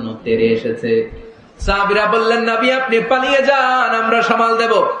করার জন্য তেড়ে এসেছে। সাহাবীরা বললেন, নবী আপনি পালিয়ে যান, আমরা সামাল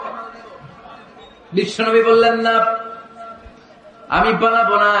দেব। বিশ্বনবী বললেন, না আমি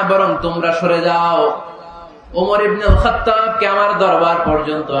পালাবো না, বরং তোমরা সরে যাও। ওমর ইবনে খাত্তাবকে আমার দরবার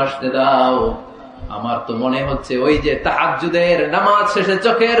পর্যন্ত আসতে দাও। আমার তো মনে হচ্ছে ওই যে তাহাজ্জুদের নামাজ শেষে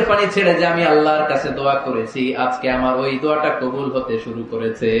চোখের পানি ছেড়ে যে আমি আল্লাহর কাছে দোয়া করেছি, আজকে আমার ওই দোয়াটা কবুল হতে শুরু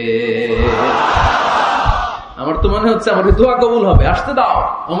করেছে। আমার তো মনে হচ্ছে আমার দোয়া কবুল হবে, আসতে দাও।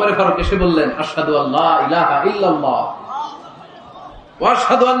 ওমর ফারুক এসে বললেন, আশহাদু আল্লা ইলাহা ইল্লাল্লাহ ওয়া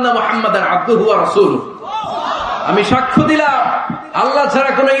আশহাদু আন্না মুহাম্মাদান আবদুহু ওয়া রাসূলুহু। আমি সাক্ষ্য দিলাম আল্লাহ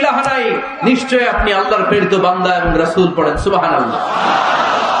ছাড়া কোনো ইলাহা নাই, নিশ্চয়ই আপনি আল্লাহর প্রেরিত বান্দা এবং রাসূল। পড়েন সুবহানাল্লাহ।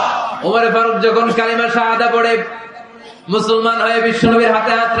 ওমর ফারুক যখন কালিমা শাহাদা পড়ে মুসলমান হয়ে বিশ্বনবীর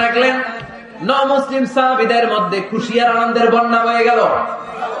হাতে হাত রাখলেন, মুসলিম সাহাবীদের মধ্যে খুশি আর আনন্দের বন্যা বয়ে গেল।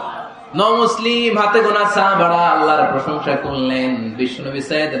 মুসলিম হাতে গোনা সাহাবারা আল্লাহর প্রশংসা করলেন। বিশ্বনবী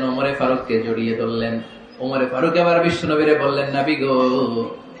সাইয়েদনা ওমর ফারুককে জড়িয়ে ধরলেন। ওমর ফারুক এবার বিশ্বনবীরে বললেন, নবী গো,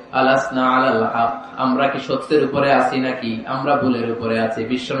 আলাসনা আলাল হক, আমরা কি সত্যের উপরে আছি নাকি আমরা ভুলের উপরে আছি?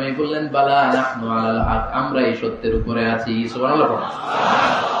 বিশ্বনবী বললেন, বালা নাহনু আলাল হক, আমরা এই সত্যের উপরে আছি। সুবহানাল্লাহ।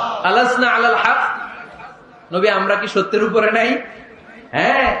 আলাসনা আলাল হক, নবী আমরা কি সত্যের উপরে নাই?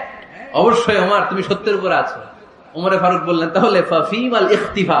 হ্যাঁ অবশ্যই ওমর, তুমি সত্যের উপরে আছো। ওমর ফারুক বললেন, তাহলে ফাফিমাল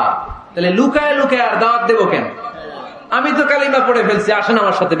ইখতিফা, তাহলে লুকায় লুকায় আর দাওয়াত দেব কেন? আমি তো কালিমা পড়ে ফেলছি, আসেন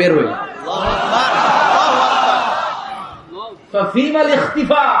আমার সাথে বের হই। ফাফিমাল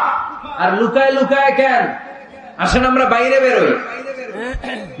ইখতিফা, আর লুকায় লুকায় কেন? আসেন আমরা বাইরে বের হই।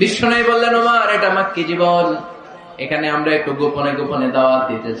 বিশ্বনবী বললেন, ওমর এটা মাক্কি জীবন, এখানে আমরা একটু গোপনে গোপনে দাওয়াত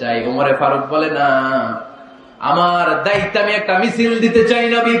দিতে চাই। ওমরে ফারুক বলে, না আমার দায়িত্ব, আমি একটা মিছিল দিতে চাই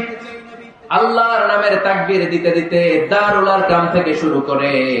নবী। আল্লাহর নামের তাকবীর দিতে দিতে দারুল আরকাম থেকে শুরু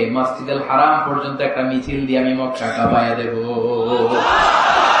করে মসজিদুল হারাম পর্যন্ত একটা মিছিল দিয়ে আমি মক্কা কাঁপায়া দেব।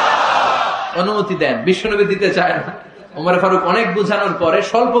 অনুমতি দেন। বিশ্বনবী দিতে চায় না। ওমর ফারুক অনেক বুঝানোর পরে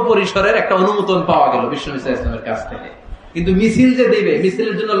স্বল্প পরিসরের একটা অনুমোদন পাওয়া গেল বিশ্বনবী সাল্লাল্লাহু আলাইহি ওয়াসাল্লামের কাছ থেকে। কিন্তু মিছিল যে দিবে,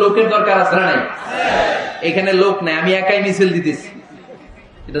 মিছিলের জন্য লোকের দরকার আছে না নাই? এখানে লোক নাই, আমি একাই মিছিল দিতেছি,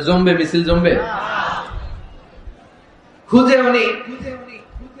 এটা জমবে? মিছিল জমবে? খুঁজে উনি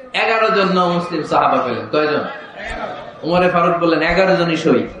 11 জন মুসলিম সাহাবা পেলেন। কয়জন? ওমর ফারুক বললেন, 11 জনই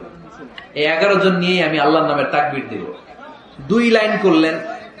শহীদ। এই 11 জন নিয়ে আমি আল্লাহর নামের তাকবীর দিব। 2 লাইন করলেন।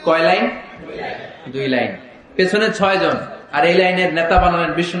 কয় লাইন? 2 লাইন। পেছনে 6 জন, আর এই লাইনের নেতা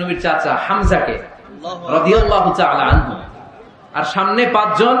বানালেন বিশ্বনবীর চাচা হামজাকে রাদিয়াল্লাহু তাআলা আনহু, আর সামনে 5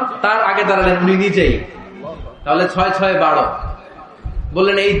 জন, তার আগে দাঁড়ালেন উনি নিজেই। তাহলে 6 6 12।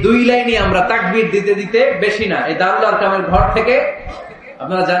 বললেন এই 2 লাইনই আমরা তাকবীর দিতে দিতে, বেশি না, এই দারুল আরকামের ঘর থেকে,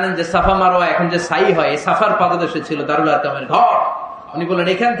 আপনারা জানেন যে সাফা মারওয়া এখন যে সাই হয়, এই সাফার পাদদেশে ছিল দারুল আরকামের ঘর। উনি বললেন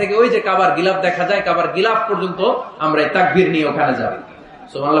এখান থেকে ওই যে কাবার গিলাফ দেখা যায়, কাবার গিলাফ পর্যন্ত আমরা এই তাকবীর নিয়ে ওখানে যাব।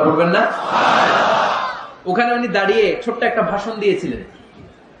 সুবহানাল্লাহ পড়বেন না? ওখানে উনি দাঁড়িয়ে ছোট্ট একটা ভাষণ দিয়েছিলেন।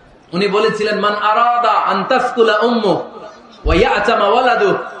 উনি বলেছিলেন, মান আরাদা আন তাসকুলা উম্মু ওয়া ইয়াতামা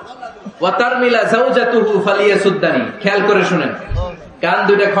ওয়ালাদু ওয়া তারমিলা যাওজাতুহু ফালিয়াসুদ্দানি। খেয়াল করে শুনেন, কান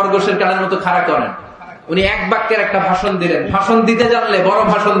দুইটা খরগোশের কানের মতো খাড়া করেন। উনি এক বাক্যের একটা ভাষণ দিলেন। ভাষণ দিতে জানলে বড়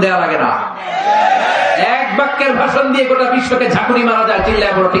ভাষণ দেয়া লাগে না, এক বাক্যের ভাষণ দিয়ে গোটা বিশ্বকে ঝাঁকুনি মারা যায়।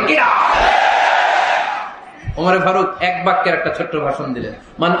 চিল্লায় বড় ঠিক কিনা? ওমর ফারুক এক বাক্যের একটা ছোট্ট ভাষণ দিলেন।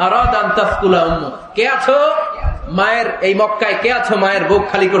 মান আরাদা আন তাসকুলা উম্মু, কে আছো মায়ের এই মক্কায়, কে আছো মায়ের বুক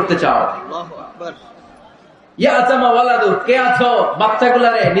খালি করতে চাও? ইয়া আতামা ওয়ালাদু, কে আছো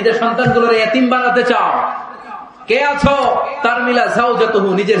বাচ্চাগুলারে, নিজের সন্তানগুলোরে এতিম বানাতে চাও? কে আছো তারমিলা যাওজাতুহু,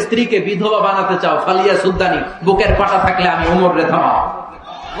 নিজের স্ত্রীকে বিধবা বানাতে চাও? ফালিয়া সুদ্দানি, বুকের পাটা থাকলে আমি ওমর রে থামাও।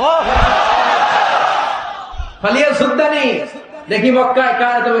 ফালিয়া সুদ্দানি, দেখি মক্কায়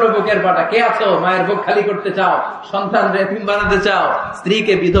কার এত বড় বুকের পাটা? কে আছো মায়ের বুক খালি করতে চাও, সন্তান এতিম বানাতে চাও,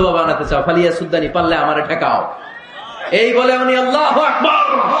 স্ত্রীকে বিধবা বানাতে চাও? ফালিয়া সুদ্দানি, পারলে আমারে ঠেকাও। এই বলে উনি আল্লাহু আকবার,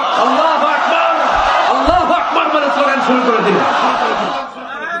 আল্লাহু আকবার, আল্লাহু আকবার বলে স্লোগান শুরু করে দিলেন।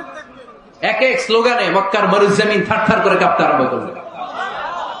 এক এক স্লোগানে মক্কার মরুজমিন থারথার করে কাঁপতে আরম্ভ করল।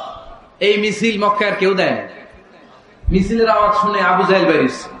 এই মিছিল মক্কার কেউ দেয় না। মিছিলের আওয়াজ শুনে আবু জাহেল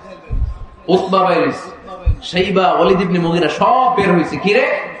বাইরিস, উতবা বাইরিস, শাইবা, ওয়ালিদ ইবনে মুগিরা সব বের হয়েছে। কিরে,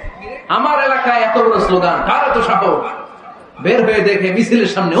 আমার এলাকায় এত বড় স্লোগান, কার এত সাহস? বের হয়ে দেখে মিছিলের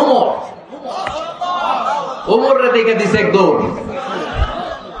সামনে ওমর। ওমরে দেখে দিছে এক দৌড়,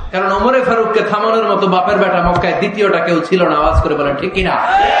 কারণ ওমরে ফারুককে থামানোর মতো বাপের বেটা মক্কায় দ্বিতীয়টা কেউ ছিল না। আওয়াজ করে বলেন ঠিক কিনা?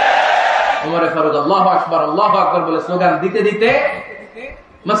 ওমরে ফারুক আল্লাহু আকবার, আল্লাহু আকবার বলে স্লোগান দিতে দিতে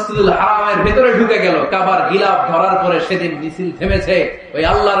মসজিদুল হারামের ভেতরে ঢুকে গেল। কাবার গিলাফ ধরার পরে সেদিন মিছিল থেমেছে ওই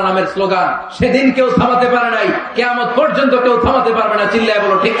আল্লাহর নামের স্লোগান। সেদিন কেউ থামাতে পারে নাই, কিয়ামত পর্যন্ত কেউ থামাতে পারবে না। চিল্লায়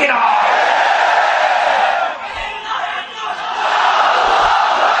বলো ঠিক কিনা?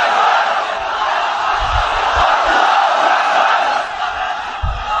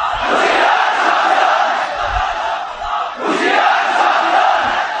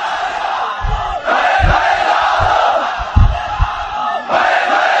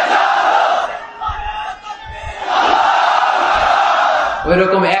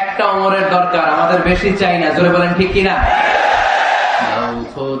 ওইরকম একটা ওমরের দরকার, আমাদের বেশি চাই না। জোরে বলেন ঠিক কিনা? দাও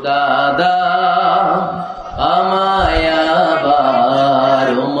খোদা দাও আমায় আবার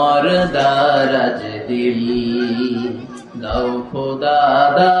ওমর দারাজ দিল, দাও খোদা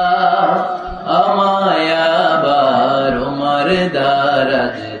দাও আমায় আবার ওমর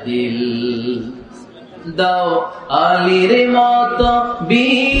দারাজ দিল, দাও আলীর মতো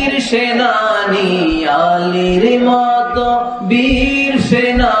বীর সেনানি, আলীর মতো বীর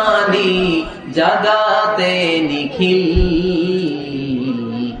সেনানি জাগাতে নিখিল,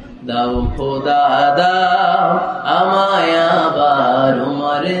 দাও খোদা দাও আমায় আবার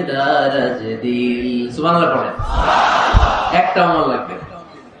ওমর দারাজ দিল। সুবহানাল্লাহ পড়েন। একটা ওমর লাগবে।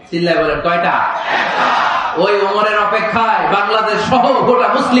 চিল্লায় বলেন কয়টা? ওই ওমরের অপেক্ষায় বাংলাদেশ সহ গোটা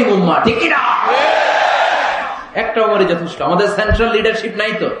মুসলিম উম্মাহ, ঠিক কি না? একটা ওমরই যথেষ্ট। আমাদের সেন্ট্রাল লিডারশিপ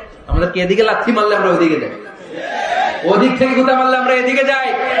নাই তো, আমাদেরকে এদিকে লাথি মারলে আমরা ওইদিকে যাই, ওদিক থেকে গুতা মারলে আমরা এদিকে যাই।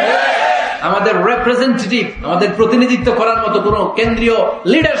 আমাদের রিপ্রেজেন্টেটিভ, আমাদের প্রতিনিধিত্ব করার মতো কোন কেন্দ্রীয়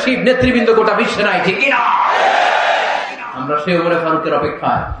লিডারশিপ নেতৃবৃন্দ গোটা বিশ্বে নাই, ঠিক না? আমরা সেই ওমরে ফারুকের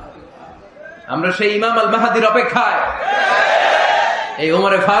অপেক্ষায়, আমরা সেই ইমাম আল মাহাদির অপেক্ষায়। এই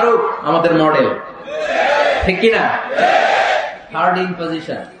ওমরে ফারুক আমাদের মডেল, ঠিক কিনা? থার্ড ইন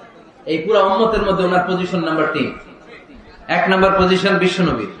পজিশন এই পুরো উম্মতের মধ্যে ওনার পজিশন নাম্বার 3। 1 নাম্বার পজিশন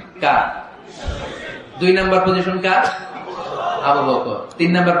বিশ্বনবীর, কার? 2 নাম্বার পজিশন কার? আবু বকর।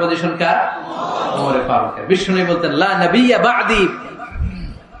 3 নাম্বার পজিশন কার? ওমরে ফারুকের। বিশ্বনবী বলতেন লা নবিয়্যা বা'দি,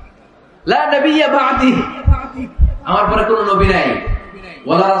 লা নবিয়্যা বা'দি, আমার পরে কোনো নবী নাই,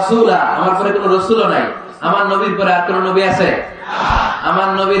 ওয়ালা রাসূলা, আমার পরে কোনো রাসূলও নাই। আমার নবীর পরে আর কোনো নবী আছে? আমার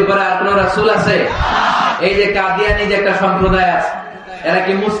নবীর পরে আর কোনো রাসূল আছে? এই যে কাদিয়ানী যে একটা সম্প্রদায় আছে, এরা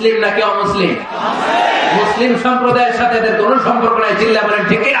কি মুসলিম নাকি অমুসলিম? মুসলিম সম্প্রদায়ের সাথে এদের কোনো সম্পর্ক নাই। চিল্লা বলেন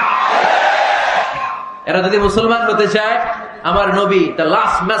ঠিক কিনা? এরা যদি মুসলমান হতে চায়, আমার নবী দ্য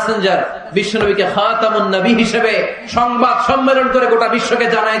লাস্ট মেসেঞ্জার বিশ্ব নবীকে খাতামুন নবী হিসেবে সংবাদ সম্মেলন করে গোটা বিশ্বকে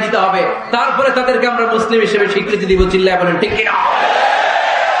জানাই দিতে হবে, তারপরে তাদেরকে আমরা মুসলিম হিসেবে স্বীকৃতি দিব। চিল্লা বলেন ঠিক কিনা?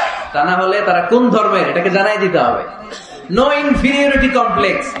 তা না হলে তারা কোন ধর্মের এটাকে জানাই দিতে হবে। No inferiority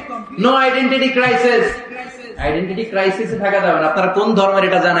complex, no identity crisis. Identity ক্রাইসিসে থাকা যাবে না। আপনারা কোন ধর্মের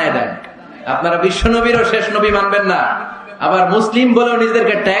এটা জানায় দেন। আপনারা বিশ্ব নবীরও শেষ নবী মানবেন না, আবার মুসলিম বলেও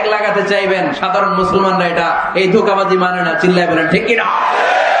নিজেদেরকে ট্যাগ লাগাতে চাইবেন। সাধারণ মুসলমানরা এটা এই ধোঁকাবাজি মানে না। চিল্লায় বলেন ঠিক কিনা?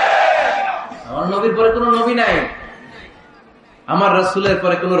 আমার নবীর পরে কোনো নবী নাই, আমার রাসূলের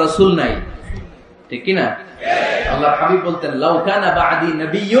পরে কোনো রাসূল নাই, ঠিক কিনা? আল্লাহর হাবিব বলতেন লাউ কানা বা'দি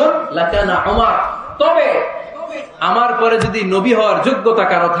নাবিয়্যুন লাকানা উমর, তবে আমার পরে যদি নবী হওয়ার যোগ্যতা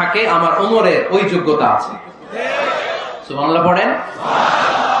কারো থাকে, আমার ওমরের ওই যোগ্যতা আছে। সুবহানাল্লাহ পড়েন।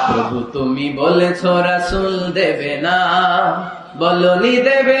 প্রভু তুমি বলেছ রাসূল দেবে না, বলনি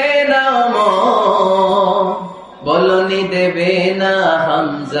দেবে না ওমর, বলনি দেবে না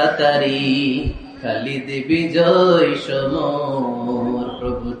হামজা তারি, খালিদ বিজয় সমর।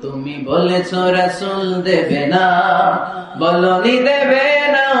 প্রভু তুমি বলেছ রাসূল দেবে না, বলনি দেবে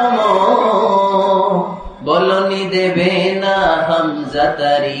না ওমর, বলনি দেবে না হামজা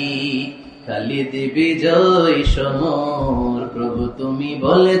তারি, খালিদ বিজয় সমর, প্রভু তুমি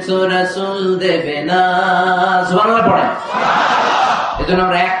বলেছো রাসূল দেবে না। সুবহানাল্লাহ পড়েন। এজন্য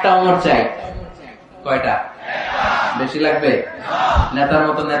আমরা একটা ওমর চাই। কয়টা? বেশি লাগবে? নেতার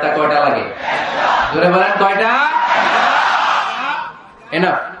মতো নেতা কয়টা লাগে? জোরে বলেন কয়টা?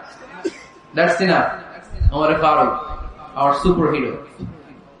 Enough, that's enough. Omar Faruk, hour super hero.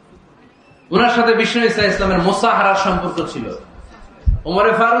 ওনার সাথে বিষ্ণু ইসলামের মোসাহারার সম্পর্ক ছিল।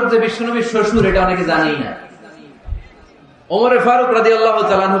 ওমরে ফারুক যে বিশ্বনবীর শ্বশুর, এটা অনেকে জানেই না। ওমরে ফারুক রাদিয়াল্লাহু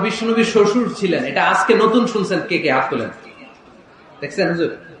তাআলা আনহু বিশ্বনবীর শ্বশুর ছিলেন। এটা আজকে নতুন শুনছেন। কে কে হাত তোলেন? দেখছেন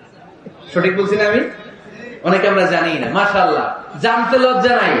হুজুর? সঠিক বলছি না আমি? অনেকে আমরা জানি না। মাশাআল্লাহ, জানতে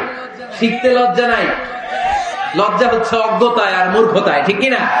লজ্জা নাই, শিখতে লজ্জা নাই। লজ্জা হচ্ছে অজ্ঞতায় আর মূর্খতায়, ঠিক কি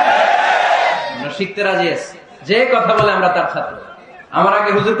না? আমরা শিখতে রাজি আছি। যে কথা বলে আমরা তার ছাত্র। আমার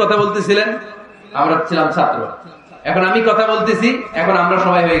আগে হুজুর কথা বলতেছিলেন, আমরা ছিলাম ছাত্র। এখন আমি কথা বলতেছি, এখন আমরা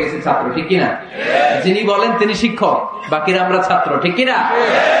সবাই হয়ে গেছি ছাত্র, ঠিক কিনা? যিনি বলেন তিনি শিক্ষক, বাকিরা আমরা ছাত্র, ঠিক কিনা?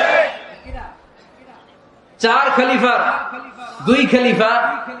 4 খলিফার 2 খলিফা,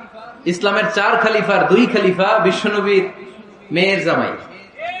 ইসলামের 4 খলিফার 2 খলিফা বিশ্বনবীর মেয়ের জামাই,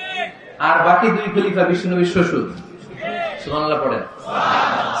 আর বাকি 2 খলিফা বিশ্বনবীর শ্বশুর। সুবহানাল্লাহ পড়েন।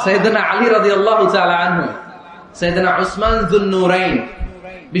 সাইয়েদনা আলী রাদিয়াল্লাহু তাআলা আনহু, সাইয়েদনা উসমান যুন নূরাইন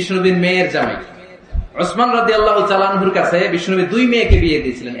বিশ্বনবীর মেয়ের জামাই। উসমান রাদিয়াল্লাহু তাআলা আনহুর কাছে বিশ্বনবী 2 মেয়েকে বিয়ে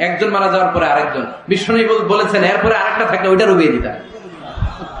দিয়েছিলেন। একজন মারা যাওয়ার পরে আরেকজন। বিশ্বনবী বলেছেন এরপরে আরেকটা থাকলে ওইটারও বিয়ে দিতেন।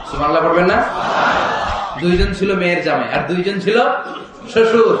 সুবহানাল্লাহ পড়বেন না? 2 জন ছিল মেয়ের জামাই আর 2 জন ছিল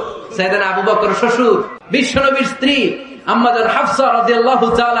শ্বশুর। সাইয়েদনা আবু বকর শ্বশুর। বিশ্বনবীর স্ত্রী আম্মাজান হাফসা রাদিয়াল্লাহু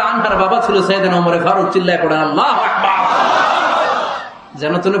তাআলা আনহার বাবা ছিল সাইয়েদনা ওমর ফারুক। চিল্লায় পড়েন আল্লাহু আকবার।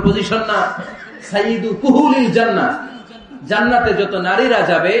 যেন তেন পজিশন না। সাইয়্যিদু কুহুলিল জান্নাহ, জান্নাতে যত নারীরা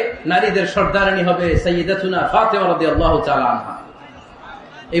যাবে, নারীদের সর্দারানী হবে সাইয়্যিদাতুনা ফাতেমা রাদিয়াল্লাহু তাআলা আনহা।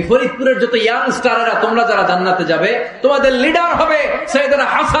 এই ফরিদপুরের যত ইয়াং স্টাররা, তোমরা যারা জান্নাতে যাবে, তোমাদের লিডার হবে সাইয়েদনা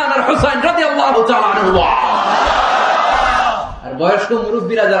হাসান আর হুসাইন রাদিয়াল্লাহু তাআলা আনহুমা। আর বয়স্ক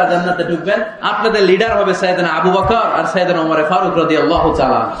মুরব্বীরা যারা জান্নাতে ঢুকবেন, আপনাদের লিডার হবে সাইয়েদনা আবু বকর আর সাইয়েদনা ওমর ফারুক রাদিয়াল্লাহু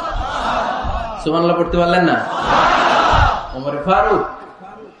তাআলা। সুবহানাল্লাহ পড়তে পারলেন না? ওমর ফারুক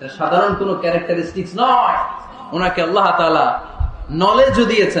সাধারণ কোন ক্যারেক্টারিস্টিক্স নয়। ওনাকে আল্লাহ তাআলা নলেজও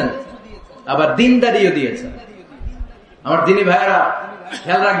দিয়েছেন, আবার দিনদারিও দিয়েছেন। আমার দিনী ভাইয়েরা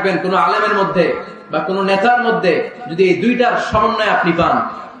খেয়াল রাখবেন, কোন আলেমের মধ্যে বা কোন নেতার মধ্যে যদি এই দুইটার সমন্বয় আপনি পান,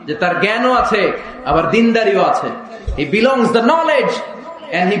 যে তার জ্ঞানও আছে আবার দিনদারিও আছে, he belongs the knowledge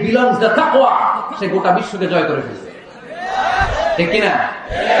and he belongs the taqwa, সে গোটা বিশ্বকে জয় করে ফেলবে, ঠিক কিনা?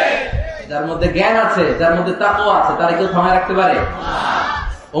 যার মধ্যে জ্ঞান আছে, যার মধ্যে তাকওয়া আছে, তারা কেউ থামায় রাখতে পারে?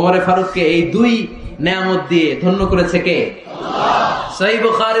 ওমর ফারুককে এই 2 নেয়ামত দিয়ে ধন্য করেছে কে? সহিহ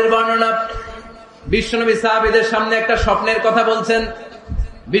বুখারীর বর্ণনা। বিশ্বনবী সাহাবীদের সামনে একটা স্বপ্নের কথা বলছেন।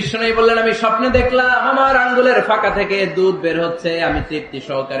 বিশ্বনবী বললেন, আমি স্বপ্নে দেখলাম আমার আঙ্গুলের ফাঁকা থেকে দুধ বের হচ্ছে। আমি তৃপ্তি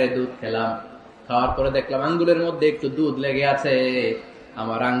সহকারে দুধ খেলাম। খাওয়ার পরে দেখলাম আঙ্গুলের মধ্যে একটু দুধ লেগে আছে।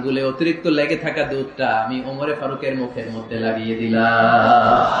 আমার আঙ্গুলে অতিরিক্ত লেগে থাকা দুধটা আমি ওমরে ফারুকের মুখের মধ্যে লাগিয়ে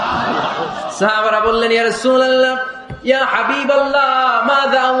দিলাম। সাহাবারা বললেন, ইয়া রাসূলুল্লাহ, ইয়া হাবিবাল্লাহ,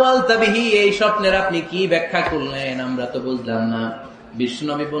 মাযা আওয়ালতা বিহি, এই স্বপ্নের আপনি কি ব্যাখ্যা করলেন? আমরা তো বুঝলাম না।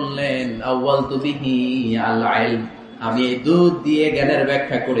 বিশ্বনবী বললেন, আওয়ালতু বিহি আল ইলম, আমি এই দুধ দিয়ে জ্ঞানের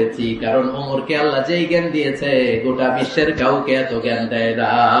ব্যাখ্যা করেছি, কারণ ওমরকে আল্লাহ যেই জ্ঞান দিয়েছে গোটা বিশ্বের কাউকে এত জ্ঞান দেয় না।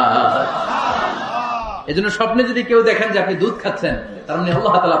 এজন্য স্বপ্নে যদি কেউ দেখেন যে আপনি দুধ খাচ্ছেন, তার মানে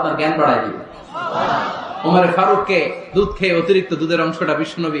আল্লাহ তাআলা আপনার জ্ঞান বাড়ায় দিবেন। ওমর ফারুককে দুধ খেয়ে অতিরিক্ত দুধের অংশটা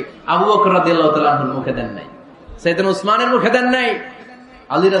বিশ্বনবী আবু বকর রাদিয়াল্লাহু তাআলা আনহুর মুখে দেন নাই, সাইয়েদনা উসমানের মুখে দেন নাই,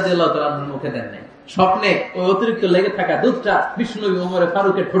 আলী রাদিয়াল্লাহু তাআলা আনহুর মুখে দেন নাই। স্বপ্নে ওই অতিরিক্ত লেগে থাকা দুধটা বিশ্বনবী ওমর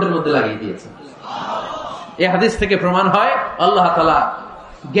ফারুকের ঠোঁটের মধ্যে লাগিয়ে দিয়েছেন। এই হাদিস থেকে প্রমাণ হয় আল্লাহ তাআলা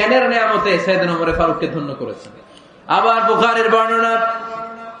জ্ঞানের নিয়ামতে সাইয়েদনা ওমর ফারুককে ধন্য করেছেন। আবার বুখারীর বর্ণনা,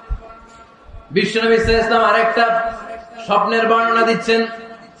 বিশ্বনবী সাল্লাল্লাহু আলাইহি ওয়াসাল্লাম আরেকটা স্বপ্নের বর্ণনা দিচ্ছেন।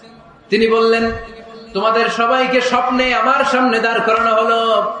 তিনি বললেন, তোমাদের সবাইকে স্বপ্নে আমার সামনে দাঁড় করানো হলো।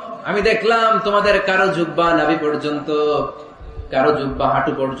 আমি দেখলাম তোমাদের কারো জুব্বা নাভি পর্যন্ত, কারো জুব্বা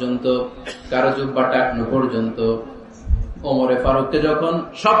হাঁটু পর্যন্ত, কারো জুব্বা টাকনু পর্যন্ত। ওমরে ফারুককে যখন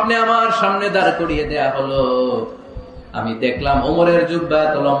স্বপ্নে আমার সামনে দাঁড় করিয়ে দেয়া হলো, আমি দেখলাম ওমরের জুব্বা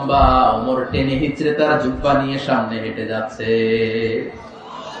এত লম্বা, ওমর টেনে হিচড়ে তার জুব্বা নিয়ে সামনে হেঁটে যাচ্ছে।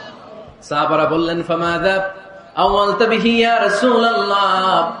 সাহাবারা বললেন, ফামাযা আওয়ালতা বিহি ইয়া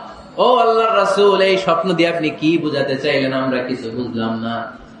রাসূলুল্লাহ, ও আল্লাহর রাসূল, এই স্বপ্ন দিয়ে আপনি কি বুঝাতে চাইলেন? আমরা কিছু বুঝলাম না।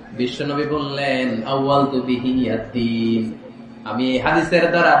 বিশ্বনবী বললেন, আওয়ালতু বিহি আদ-দীন, আমি এই হাদিসের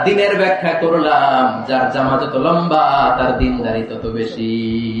দ্বারা দ্বীনের ব্যাখ্যা করলাম। যার জামা যত লম্বা তার দ্বীনদারি তত বেশি।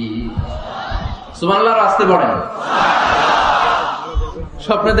 সুবহানাল্লাহ, আসতে পড়েন।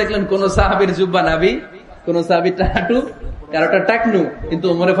 স্বপ্নে দেখলেন কোন সাহাবীর জুব্বা নাবি, কোন সাহাবীর হাঁটু, কারোটা টাকনু, কিন্তু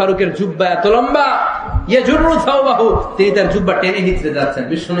ওমরে ফারুকের জুব্বা এত লম্বা, তিনি তার জুব্বা টেনে হিচড়ে যাচ্ছেন।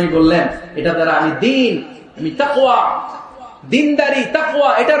 বিষ্ণু বললেন, এটা দ্বারা আমি দিন, আমি তাকওয়া, দিনদারি, তাকওয়া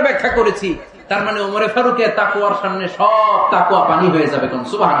এটার ব্যাখ্যা করেছি। তার মানে ওমরে ফারুকের তাকওয়ার সামনে সব তাকওয়া পানি হয়ে যাবে। কোন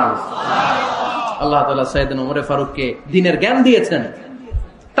সুবহানাল্লাহ। আল্লাহ তাআলা সাইয়েদনা ওমরে ফারুককে দ্বীনের জ্ঞান দিয়েছেন,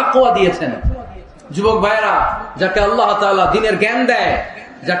 তাকওয়া দিয়েছেন। যুবক ভাইরা, যাকে আল্লাহ তাআলা দ্বীনের জ্ঞান দেয়,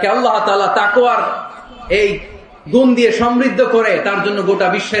 যাকে আল্লাহ তাআলা তাকওয়ার এই গুণ দিয়ে সমৃদ্ধ করে, তার জন্য গোটা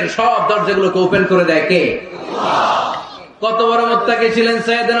বিশ্বের সব দরজাগুলোকে ওপেন করে দেয় কে? কত বড় মুত্তাকি ছিলেন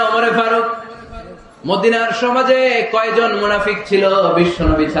সাইয়েদনা ওমরে ফারুক। মদিনার সমাজে কয়জন মুনাফিক ছিল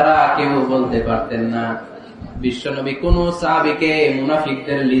বিশ্বনবী ছাড়া কেউ বলতে পারতেন না। বিশ্বনবী কোন সাহাবীকে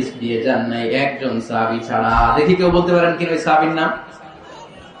মুনাফিকদের লিস্ট দিয়ে যান নাই, একজন সাহাবী ছাড়া। দেখি কেউ বলতে পারেন কিনা ওই সাহাবীর নাম?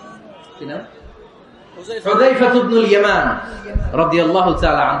 কি নাম? হুযায়ফা ইবনুল ইয়ামান রাদিয়াল্লাহু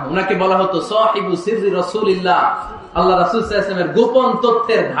তাআলা আনহু। উনাকে বলা হতো সাহিবু সিররি রাসূলিল্লাহ, আল্লাহ রাসূল সাল্লাল্লাহু আলাইহি ওয়াসাল্লামের গোপন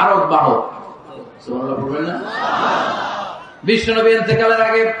তথ্যের ধারক বাহক। সুবহানাল্লাহ বলবেন না? বিশ্বনবী ইন্তেকালের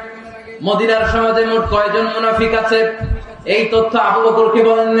আগে মদিনার সমাজে মোট কয়জন মুনাফিক আছে, এই তথ্য আবু বকরকে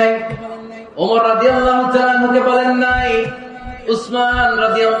বলেন নাই, ওমর রাদিয়াল্লাহু তাআলা আনহুকে বলেন নাই, উসমান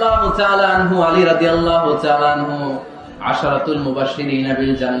রাদিয়াল্লাহু তাআলা আনহু, আলী রাদিয়াল্লাহু তাআলা আনহু, আশারাতুল মুবাশশিরিন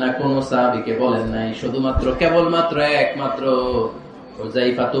বিল জান্নাহ কোন সাহাবীকে বলেন নাই। শুধুমাত্র কেবলমাত্র একমাত্র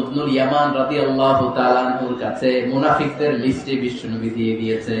হুযায়ফা ইবনুল ইয়ামান রাদিয়াল্লাহু তাআলা আনহুর কাছে মুনাফিকদের লিস্টে বিশ্বনবী দিয়ে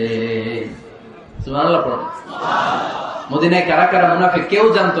দিয়েছে। সুবহানাল্লাহ। মদিনায় কারা কারা মুনাফিক কেউ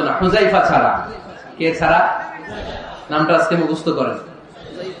জানতো না হুযায়ফা ছাড়া। কে ছাড়া? নামটা আজকে মুখস্থ করেন,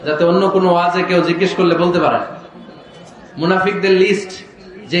 যাতে অন্য কোনো ওয়াজে কেউ জিজ্ঞেস করলে বলতে পারেন। মুনাফিকদের লিস্ট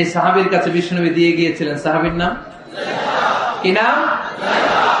যে সাহাবীর কাছে বিশ্বনবী দিয়ে গিয়েছিলেন, সাহাবীর নাম কি? নাম?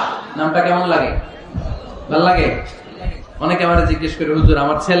 নামটা কেমন লাগে? ভালো লাগে? অনেকে আমাদের জিজ্ঞেস করে, হুজুর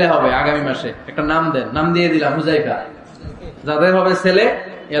আমার ছেলে হবে আগামী মাসে, একটা নাম দেন। নাম দিয়ে দিলাম হুযায়ফা। যাদের হবে ছেলে,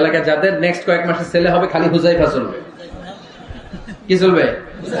 এলাকায় যাদের নেক্সট কয়েক মাসে ছেলে হবে, খালি হুযায়ফা চলবে। কি চলবে?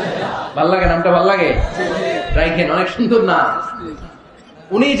 ভাল লাগে? নামটা ভাল লাগে? রাইখেন, অনেক সুন্দর নাম।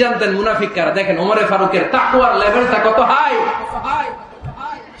 উনি জানতেন মুনাফিক কারা। দেখেন ওমরে ফারুকের তাকওয়ার লেভেলটা কত হাই।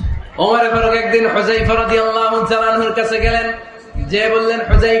 ওমরে ফারুক একদিন হুযায়ফা রাদিয়াল্লাহু তাআলা আনহুর কাছে গেলেন, যে বললেন,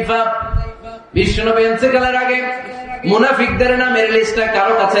 হুযায়ফা, বিশ্বনবী ইন্তেকালের আগে মুনাফিকদের নামের লিস্টটা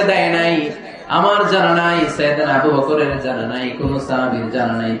কারো কাছে দেয় নাই, আমার জানা নাই, সাইয়েদনা আবু বকরের জানা নাই, কোন সাহাবীর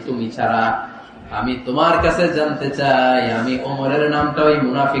জানা নাই, তুমি ছাড়া। আমি তোমার কাছে জানতে চাই, আমি ওমরের নামটা ওই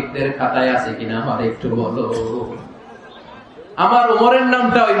মুনাফিকদের খাতায় আছে কিনা আমার একটু বলো। আমার ওমরের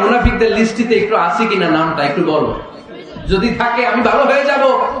নামটা ওই মুনাফিকদের লিস্টিতে একটু আছে কিনা, নামটা একটু বলো। যদি থাকে আমি ভালো হয়ে যাব।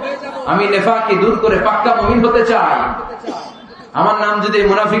 আমি নেফাককে দূর করে পাক্কা মুমিন হতে চাই। আমার নাম যদি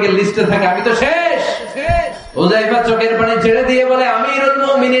মুনাফিকের লিস্টে থাকে আমি তো শেষ। হুযায়ফা চোখের পানি ছেড়ে দিয়ে বলে, আমিরুল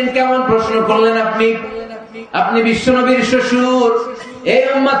মুমিনিন, কেমন প্রশ্ন করলেন আপনি? আপনি বিশ্বনবীর শ্বশুর, এই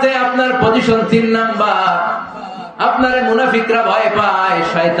উম্মতে আপনার পজিশন 3 নাম্বার। আপনারে মুনাফিকরা ভয় পায়,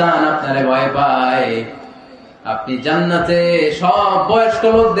 শয়তান আপনারে ভয় পায়। আপনি জান্নাতে সব বয়স্ক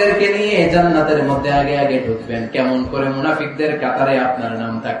লোকদেরকে নিয়ে জান্নাতের মধ্যে আগে আগে ঢুকবেন, কেমন করে মুনাফিকদের কাতারে আপনার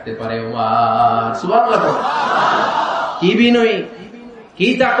নাম থাকতে পারে? সুবহানাল্লাহ। কি বিনয়ী, কি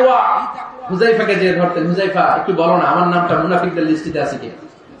তাকওয়া। হুযায়ফাকে যে ধরতেন, হুযায়ফা একটু বলো না আমার নামটা মুনাফিকদের লিস্টিতে আছে কি?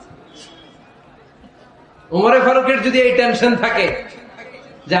 ওমরে ফারুকের যদি এই টেনশন থাকে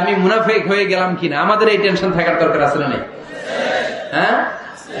যে আমি মুনাফিক হয়ে গেলাম কিনা, আমাদের এই টেনশন থাকার দরকার আছে না নেই? হ্যাঁ,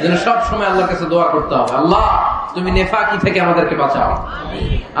 যেন সব সময় আল্লাহর কাছে দোয়া করতে হবে, আল্লাহ তুমি নেফাকি থেকে আমাদেরকে বাঁচাও।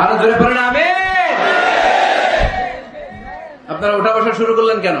 আরো জোরে পড়েন আমিন। আপনারা ওঠা বসা শুরু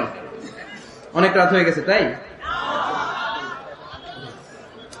করলেন কেন? অনেক রাত হয়ে গেছে তাই?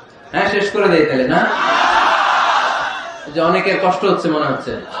 হ্যাঁ, শেষ করে দেই তাহলে না? যে অনেকের কষ্ট হচ্ছে মনে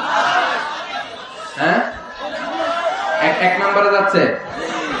হচ্ছে। হ্যাঁ, এক নম্বরে যাচ্ছে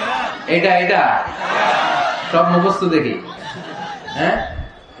এটা এটা সব মুখস্থ দেখি। হ্যাঁ,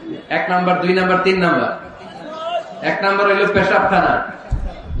 1 নাম্বার, 2 নাম্বার, 3 নাম্বার। 1 নাম্বার হইল পেশাবখানা,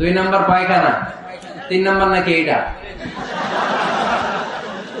 2 নাম্বার পায়খানা, 3 নাম্বার নাকি এইটা।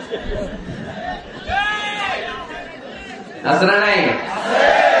 আসরা নাই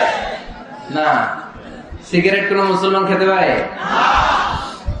না? সিগারেট কোন মুসলমান খেতে পারে?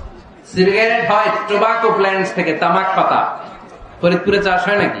 সিগারেট হয় টোবাকো প্ল্যান্টস থেকে, তামাক পাতা। ফরিদপুরে চাষ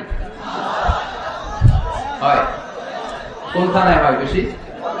হয় নাকি? হয়। কোন থানায় হয় বেশি?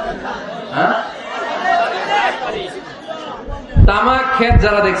 হ্যাঁ, তামাক ক্ষেত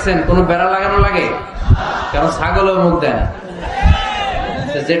যারা দেখছেন, কোন বেড়া লাগানো লাগে? কারণ ছাগলও মুখ দেয় না।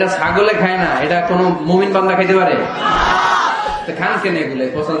 যেটা ছাগলে খায় না, এটা কোন মুমিন বান্দা খাইতে পারে? খান কেন এগুলো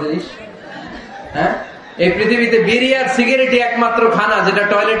পচা জিনিস? হ্যাঁ, এই পৃথিবীতে বিড়ি আর সিগারেটই একমাত্র খানা যেটা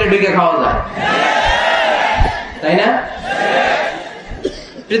টয়লেটে ঢুকে খাওয়া যায়, তাই না?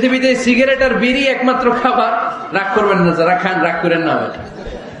 পৃথিবীতে সিগারেট আর বিড়ি একমাত্র খাবার। রাগ করবেন না যারা খান, রাগ করেন না,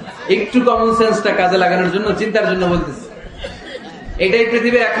 একটু কমন সেন্সটা কাজে লাগানোর জন্য, চিন্তার জন্য বলতেছি। এটাই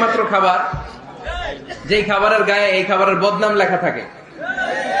পৃথিবীর একমাত্র খাবার যেই খাবারের গায়ে এই খাবারের বদনাম লেখা থাকে।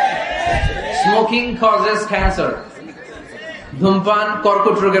 স্মোকিং কজেস ক্যান্সার, ধূমপান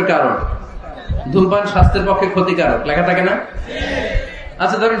কর্কট রোগের কারণ, ধূমপান স্বাস্থ্যের পক্ষে ক্ষতিকারক, লেখা থাকে না?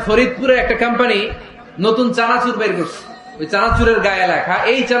 আচ্ছা ধরেন ফরিদপুরে একটা কোম্পানি নতুন চানাচুর বের করছে, ওই চানাচুরের গায়ে লেখা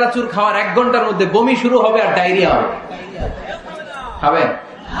এই চানাচুর খাওয়ার 1 ঘন্টার মধ্যে বমি শুরু হবে আর ডায়রিয়া হবে। খাবেন?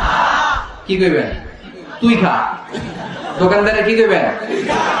 কি কইবেন? তুই খা। দোকানদারে কি কইবেন?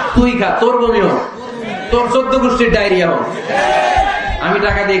 তুই খা, তোর বমি হোক, তোর 14 গোষ্ঠীর ডায়রিয়া হোক, আমি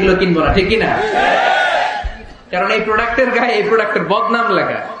টাকা দিয়ে এগুলো কিনবো না, ঠিক কিনা? কারণ এই প্রোডাক্টের গায়ে এই প্রোডাক্টের বদনাম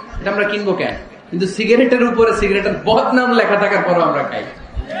লেখা, এটা আমরা কিনবো কেন? কিন্তু সিগারেটের উপরে সিগারেটের বদনাম লেখা থাকার পরও আমরা খাই,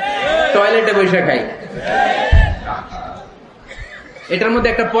 টয়লেটে বসে খাই। এটার মধ্যে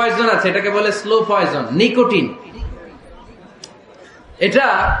একটা পয়জন আছে, এটাকে বলে স্লো পয়জন, নিকোটিন। এটা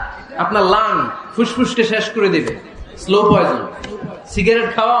আপনার লাং, ফুসফুসকে শেষ করে দেবে, স্লো পয়জন। সিগারেট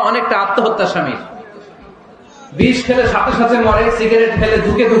খাওয়া অনেকটা আত্মহত্যা স্বামী। বিষ খেলে সাথে সাথে মরে, সিগারেট খেলে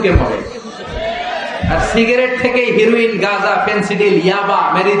ধুকে ধুকে মরে। আর সিগারেট থেকে হিরোইন, গাঁজা, ফেন্সিডিল, ইয়াবা,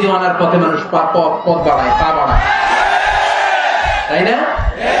 মেরিজুয়ানার পথে মানুষ পথ বাড়ায়, পা বাড়ায়, তাই না?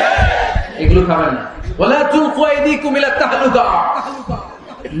 এগুলো খাবেন না।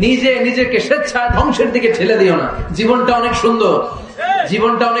 নিজে নিজেকে স্বেচ্ছায় ধ্বংসের দিকে ঠেলে দিও না। জীবনটা অনেক সুন্দর,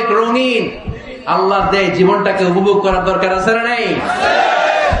 জীবনটা অনেক রঙিন, আল্লাহ দেয় জীবনটাকে উপভোগ করার দরকার আছে না নাই?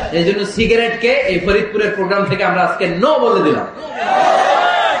 এই জন্য সিগারেটকে এই ফরিদপুরের প্রোগ্রাম থেকে আমরা আজকে নো বলে দিলাম।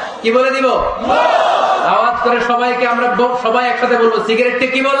 কি বলে দিব? আওয়াজ করে সবাইকে আমরা সবাই একসাথে বলবো, সিগারেটকে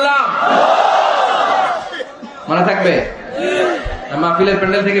কি বললাম? মনে থাকবে? মাহফিলের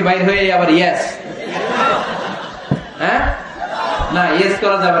প্যান্ডেল থেকে বাইর হয়ে আবার ইয়েস, হ্যাঁ না, ইয়েস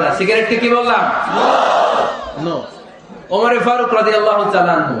করা যাবে না। সিগারেটকে কি বললাম? নো। ওমর ফারুক রাদিয়াল্লাহু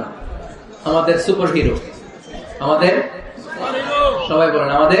তাআলা আনহু আমাদের সুপার হিরো, আমাদের সবাই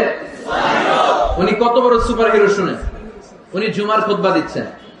বলেন আমাদের। উনি কত বড় সুপার হিরো শুনেন। উনি জুমার খুতবা দিচ্ছেন।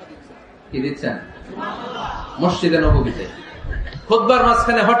 কি দিচ্ছেন? মসজিদে নববীতে। খুতবার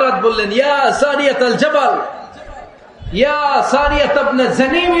মাঝখানে হঠাৎ বললেন, ইয়া সারিয়াতাল জাবাল, ইয়া সারিয়াত ইবনে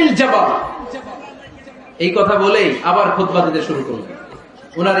জানিমিল জাবাল। এই কথা বলেই আবার খুতবা দিতে শুরু করলেন।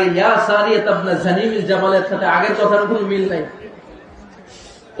 ওনার এই ইয়া সারিয়াত ইবনে জানিমিল জাবালের সাথে আগের কথার কোনো মিল নাই,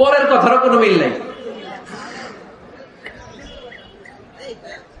 পরের কথারও কোনো মিল নাই।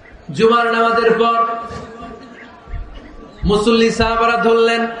 জুমার নামাজের পর মুসল্লি সাহাবারা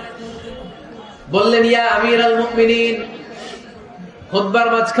ধরলেন, বললেন, ইয়া আমির আল মুমিনিন। খুতবার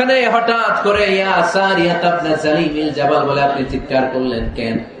মাঝখানে হঠাৎ করে ইয়া সারিয়াত ইবনে জানিমিল জাবাল বলে আপনি চিৎকার করলেন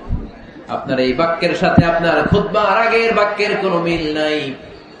কেন? আপনার এই বাক্যের সাথে আপনার খুতবার আগের বাক্যের কোনো মিল নাই,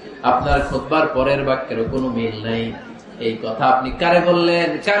 আপনার খুতবার পরের বাক্যেরও কোনো মিল নাই। এই কথা আপনি কারে বললেন?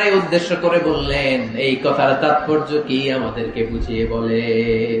 কারে উদ্দেশ্য করে বললেন? এই কথার তাৎপর্য কি আমাদেরকে বুঝিয়ে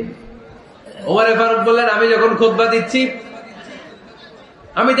বলেন। ওমর ফারুক বললেন, আমি যখন খুতবা দিচ্ছি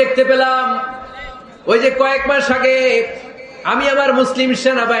আমি দেখতে পেলাম ওই যে কয়েক মাস আগে আমি আমার মুসলিম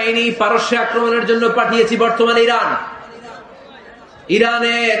সেনাবাহিনী পারস্যে আক্রমণের জন্য পাঠিয়েছি, বর্তমান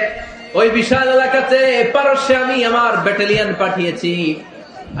ইরানের ওই বিশাল এলাকাতে পারস্যে আমি আমার ব্যাটালিয়ন পাঠিয়েছি।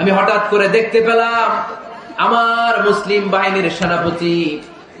 আমি হঠাৎ করে দেখতে পেলাম আমার মুসলিম বাহিনীর সেনাপতি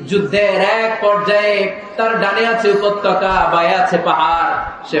যুদ্ধের এক পর্যায়ে তার ডানে আছে উপত্যকা, বায়ে আছে পাহাড়,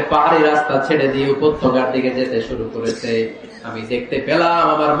 সে পাহাড়ি রাস্তা ছেড়ে দিয়ে উপত্যকার দিকে যেতে শুরু করেছে। আমি দেখতে পেলাম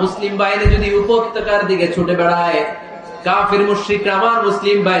আমার মুসলিম বাহিনী যদি উপত্যকার দিকে ছুটে বেড়ায়, কাফির মুশরিকরা আমার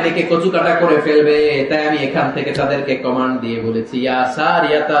মুসলিম বাহিনীকে কচুকাটা করে ফেলবে। তাই আমি এখান থেকে তাদেরকে কমান্ড দিয়ে বলেছি, ইয়া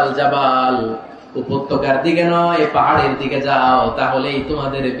সারিয়াতাল জাবাল, উপত্যকার দিকে নয় পাহাড়ের দিকে যাও, তাহলেই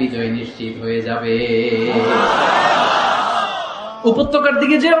তোমাদের বিজয় নিশ্চিত হয়ে যাবে। উপত্যকার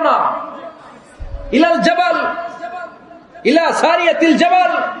দিকে যেও না, ইলাল জাবাল, ইলা সারিয়াতিল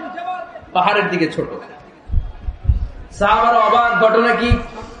জাবাল, পাহাড়ের দিকে ছোট। সাহাবারা অবাক, ঘটনা কি?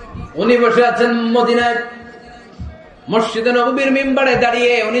 উনি বসে আছেন মদিনায় মসজিদে নববীর মিম্বারে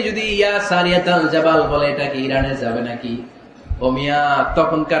দাঁড়িয়ে, উনি যদি ইয়া সারিয়াতাল জাবাল বলে, এটা কি ইরানে যাবে নাকি? ও মিয়া,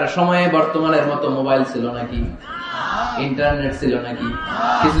 তখনকার সময়ে বর্তমানের মতো মোবাইল ছিল নাকি? ইন্টারনেট ছিল নাকি?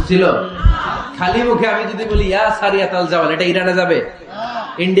 কিছু ছিল? খালি মুখে আমি যদি বলি ইয়া সারিয়াতাল জাবাল, এটা ইরানে যাবে,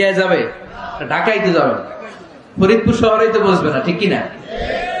 ইন্ডিয়ায় যাবে, ঢাকাইতে যাবে, ফরিদপুর শহরেই তো বসবে না, ঠিক কিনা?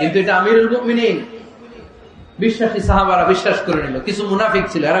 কিন্তু এটা আমিরুল মুমিনিন বিশ্বাসী সাহাবারা বিশ্বাস করে নিল। কিছু মুনাফিক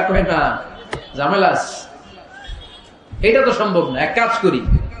ছিল, এরা কয় না ঝামেলাস, এটা তো সম্ভব না। এক কাজ করি,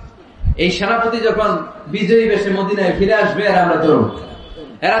 এই সেনাপতি যখন বিজয়ী বেশে মদিনায় ফিরে আসবে আর আমরা তরুণ,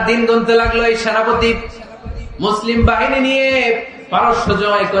 এরা দিন গুনতে লাগলো এই সেনাপতি মুসলিম বাহিনী নিয়ে পারস্য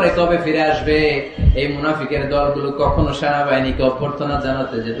জয় করে কবে ফিরে আসবে। এই মুনাফিকের দলগুলো কখনো সেনাবাহিনীকে অভ্যর্থনা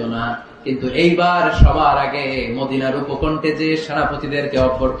জানাতে যেত না, কিন্তু এইবার সবার আগে মদিনার উপকণ্ঠে যে সেনাপতিদেরকে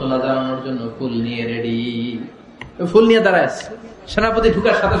অভ্যর্থনা জানানোর জন্য ফুল নিয়ে রেডি, ফুল নিয়ে দাঁড়ায় আসছে। সেনাপতি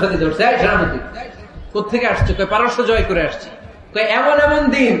ঢুকার সাথে সাথে ধরছে, এই সেনাপতি কোথেকে আসছে? পারস্য জয় করে আসছে। এমন এমন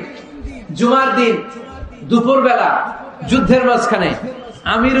দিন, জুমার দিন দুপুর বেলা যুদ্ধের মাঝখানে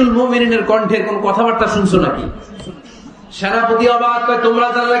আমিরুল মুমিনিনের কণ্ঠের কোন কথাবার্তা শুনছো নাকি? সেনাপতি অবাক, তোমরা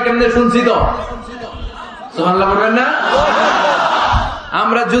জানলে কেমনে? শুনছি তো, সুবহানাল্লাহ বলবেন না?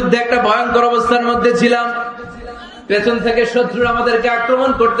 আমরা যুদ্ধে একটা ভয়ঙ্কর অবস্থার মধ্যে ছিলাম, পেছন থেকে শত্রু আমাদেরকে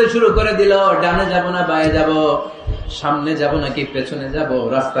আক্রমণ করতে শুরু করে দিল। ডানে যাব না বায়ে যাব, সামনে যাব নাকি পেছনে যাব,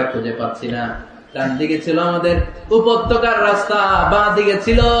 রাস্তা খুঁজে পাচ্ছি না। ডান দিকে ছিল আমাদের উপত্যকার রাস্তা, বাঁ দিকে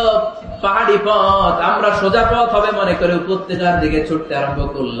ছিল পাহাড়ি পথ। আমরা সোজা পথ হবে মনে করে উপত্যকার দিকে ছুটতে আরম্ভ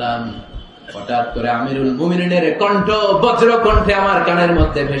করলাম। হঠাৎ করে আমিরুল মুমিনিনের কণ্ঠ বজ্র কণ্ঠে আমার কানের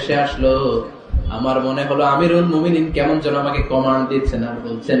মধ্যে ভেসে আসলো। আমার মনে হলো আমিরুল মুমিনিন কেমন যেন আমাকে কমান্ড দিচ্ছেন আর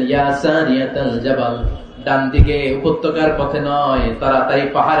বলছেন, ইয়া সারিয়াতাল জাবাল, ডান দিকে উপত্যকার পথে নয়, তাড়াতাড়ি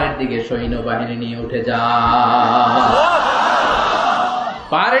পাহাড়ের দিকে সৈন্যবাহিনী নিয়ে উঠে যা।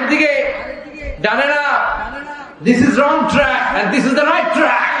 পাহাড়ের দিকে, ডানে না, this is wrong track and this is the right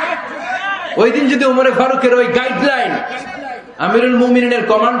track. ওই দিন যদি ওমরে ফারুকের ওই গাইডলাইন, আমিরুল মুমিনিনের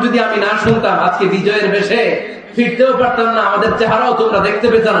কমান্ড যদি আমি না শুনতাম, আজকে বিজয়ের বেশে ফিরতেও পারতাম না, আমাদের চেহারাও তোমরা দেখতে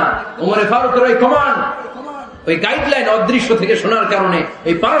পেত না। ওমরে ফারুকের ওই কমান্ড, ওই গাইডলাইন অদৃশ্য থেকে শোনার কারণে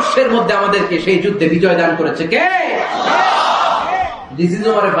এই পারস্যের মধ্যে আমাদেরকে সেই যুদ্ধে বিজয় দান করেছে কে? দিস ইজ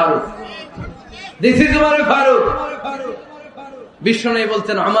ওমরে ফারুক, দিস ইজ ওমরে ফারুক। বিশ্বনবী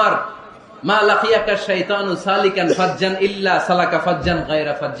বলছেন, আমার মা লাকিয়াকা শাইতানু সালিকান ফাজ্জান ইল্লা সালাকা ফাজ্জান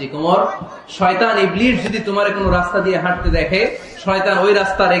গায়রা ফাজ্জিক উমর। শয়তান ইবলিস যদি তোমার কোনো রাস্তা দিয়ে হাঁটতে দেখে, শয়তান ওই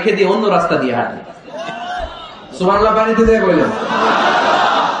রাস্তা রেখে দিয়ে অন্য রাস্তা দিয়ে হাঁটে। সুবহানাল্লাহ বাড়িতে দিয়ে বললেন।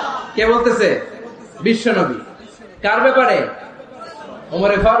 কে বলতেছে? বিশ্বনবী। কার ব্যাপারে?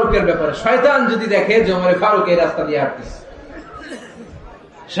 ওমরে ফারুকের ব্যাপারে। শয়তান যদি দেখে যে ওমরে ফারুক এই রাস্তা দিয়ে হাঁটতেছে,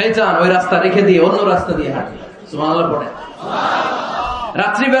 শয়তান ওই রাস্তা রেখে দিয়ে অন্য রাস্তা দিয়ে হাঁটে। সুবহানাল্লাহ পড়ে।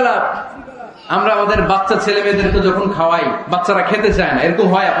 রাত্রিবেলা আমরা আমাদের বাচ্চা ছেলে মেয়েদেরকে যখন খাওয়াই, বাচ্চারা খেতে চায় না, এরকম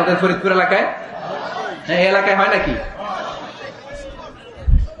হয় আপনাদের ফরিদপুর এলাকায়? হ্যাঁ, এই এলাকায় হয় নাকি?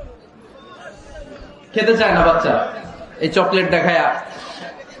 খেতে চায় না বাচ্চা, এই চকলেট দেখায়া,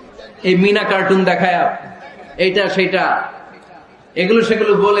 এই মিনা কার্টুন দেখায়া, এইটা সেইটা, এগুলো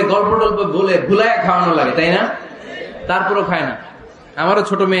সেগুলো বলে, গল্প টল্প বলে ভুলায় খাওয়ানো লাগে, তাই না? তারপরও খায় না। আমারও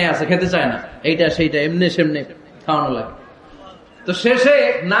ছোট মেয়ে আছে, খেতে চায় না, এইটা সেইটা এমনি সেমনি খাওয়ানো লাগে। তো শেষে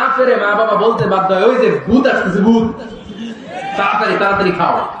না পেরে মা বাবা বলতে বাধ্য হয়, ওই যে ভূত আসতেছে, ভূত, তাড়াতাড়ি তাড়াতাড়ি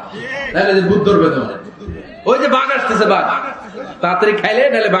খাও, নাহলে যে ভূত ধরবে তোমার। ওই যে বাঘ আসতেছে, বাঘ, তাড়াতাড়ি খাইলে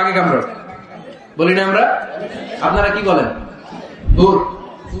নাহলে বাঘে কামড়াবে। বলি না আমরা? আপনারা কি বলেন? ভূত।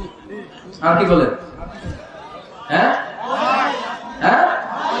 আর কি বলেন? হ্যাঁ হ্যাঁ,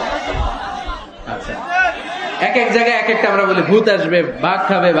 আচ্ছা। এক এক জায়গায় এক একটা আমরা বলি, ভূত আসবে, বাঘ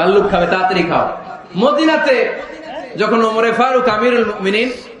খাবে, ভাল্লুক খাবে, তাড়াতাড়ি খাও। মদিনাতে যখন ওমরে ফারুক আমিরুল মুমিনিন,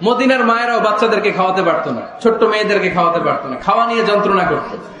 মদিনার মায়েরাও বাচ্চাদেরকে খাওয়াতে পারতো না, ছোট্ট মেয়েদেরকে খাওয়াতে পারতো না, খাওয়া নিয়ে যন্ত্রণা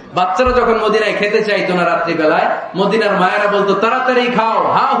করতো। বাচ্চারা যখন মদিনায় খেতে চাইতো না রাত্রি বেলায়, মদিনার মায়েরা বলতো, তাড়াতাড়ি খাও,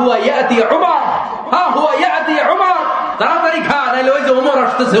 হা হুয়া ইয়াতি উমর, হা হুয়া ইয়াতি উমর, তাড়াতাড়ি খা, নাইলে ওই যে ওমর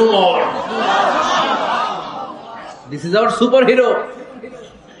আসতেছে, Omar. This is our super hero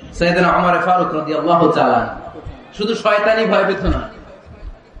সাইয়েদনা Omar Faruk রাদিয়াল্লাহু তাআলা। শুধু শয়তানি ভয় পেত না,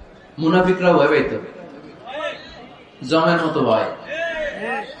 মুনাফিকরাও ভয় পেত, জমের মতো ভয়।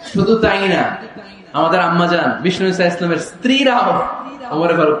 শুধু তাই না, আমাদের আম্মাজান বিষ্ণু ইসা ইসলামের স্ত্রীরাও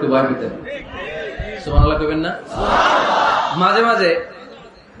ওমর ফারুককে ভয় পেতেন। সুবহানাল্লাহ কইবেন না? মাঝে মাঝে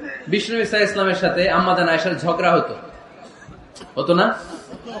বিষ্ণু ইসা ইসলামের সাথে আম্মাজান আয়েশার ঝগড়া হতো, হতো না?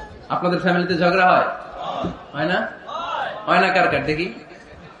 আপনাদের ফ্যামিলিতে ঝগড়া হয়? হয় না? হয় না? কার কার দেখি?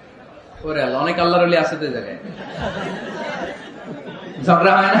 ওরে আল্লাহ, অনেক আল্লাহর ওলি আছে তো জায়গায়,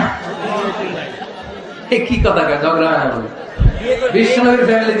 ঝগড়া হয় না? কি কথা, ঝগড়া হয় না বলে? বিশ্বনবীর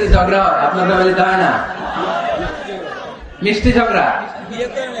ফ্যামিলিতে ঝগড়া হয়, আপনার ফ্যামিলিতে হয় না? মিষ্টি ঝগড়া।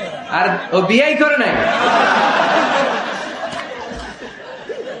 আর ও বিয়েই করে নাই।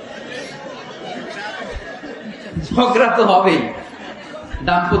 ঝগড়া তো হবেই,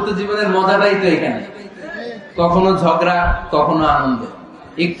 দাম্পত্য জীবনের মজাটাই তো এখানে। কখনো ঝগড়া, কখনো আনন্দ,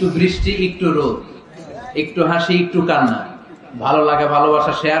 একটু বৃষ্টি, একটু রোদ, একটু হাসি, একটু কান্না, ভালো লাগা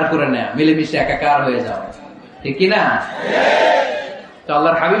ভালোবাসা শেয়ার করে নেয়া, মিলেমিশে একাকার হয়ে যাওয়া, ঠিক কিনা? তো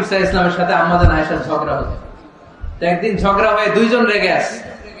আল্লাহর হাবিব সাল্লাল্লাহু আলাইহি ওয়াসাল্লামের সাথে আম্মাজান আয়েশার ঝগড়া হতো। তো একদিন ঝগড়া হয়ে দুইজন রেগে আছে,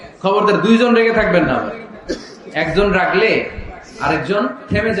 খবরদার দুইজন রেগে থাকবেন না, একজন রাগলে আরেকজন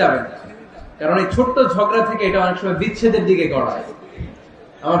থেমে যাবেন, কারণ এই ছোট্ট ঝগড়া থেকে এটা অনেক সময় বিচ্ছেদের দিকে গড়ায়।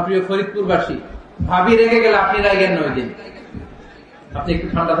 আমার প্রিয় ফরিদপুরবাসী, ভাবি রেগে গেলে আপনি রাগেন না, ওই দিন আপনি একটু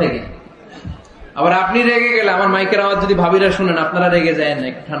ঠান্ডা থাকেন। আবার আপনি রেগে গেলে, আমার মাইকের আওয়াজ যদি ভাবিরা শুনেন, আপনারা রেগে যায় না,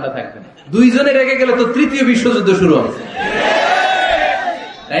 একটু ঠান্ডা থাকবেন। দুইজনে রেগে গেলে তো তৃতীয় বিশ্বযুদ্ধ শুরু হবে,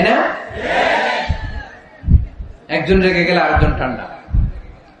 তাই না? একজন রেগে গেলে আরেকজন ঠান্ডা,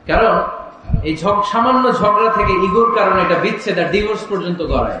 কারণ এই সামান্য ঝগড়া থেকে ইগোর কারণে এটা বিচ্ছেদ আর ডিভোর্স পর্যন্ত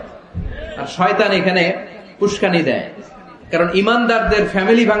গড়ায়। আর শয়তান এখানে উস্কানি দেয়, কারণ ইমানদারদের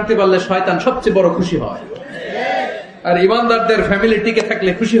ফ্যামিলি ভাঙতে পারলে শয়তান সবচেয়ে বড় খুশি হয়, আর ইমানদারদের ফ্যামিলি টিকে থাকলে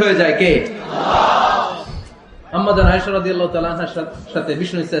খুশি হয়ে যায় কে? আম্মা জান আয়েশা রাদিয়াল্লাহু তাআলা আনহার সাথে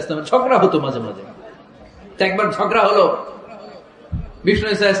বিষ্ণু ইসলামের ঝগড়া হতো মাঝে মাঝে। একবার ঝগড়া হলো, বিষ্ণু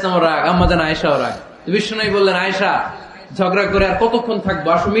ইসলাম রাগ, আম্মা জান আয়েশাও রাগ। বিষ্ণু বললেন, আয়েশা ঝগড়া করে আর কতক্ষণ থাকবো,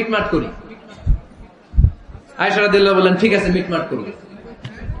 আসো মিটমাট করি। আয়েশা রাদিয়াল্লাহু বললেন, ঠিক আছে মিটমাট করি।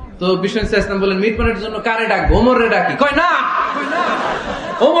 তো বিষ্ণু ইসলাম বললেন, মিটমাটের জন্য কারে ডাকবো? ওমরে ডাকি। কয় না,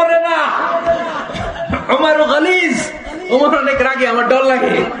 ওমরে না, ওমরও গালিজ, ওমর অনেক রাগে, আমার ডর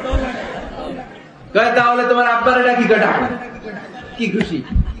লাগে। কয় তাহলে তোমার আব্বারে ডাকি। কয় ডাকো। কি খুশি!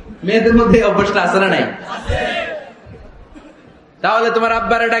 মেয়েদের মধ্যে অভ্যাসটা আছে না নাই? তাহলে তোমার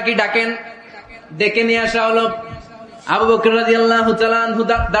আব্বারে ডাকি। ডাকেন, ডেকে নিয়ে আসা হলো। আবু বকর রাদিয়াল্লাহু তাআলা আনহু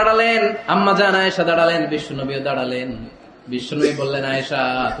দাঁড়ালেন, আম্মা জান আয়েশা দাঁড়ালেন, বিশ্বনবীও দাঁড়ালেন। বিশ্বনবী বললেন, আয়েশা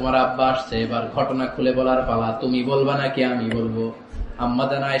তোমার আব্বা আসছে, এবার ঘটনা খুলে বলার পালা, তুমি বলবা নাকি আমি বলবো? আম্মা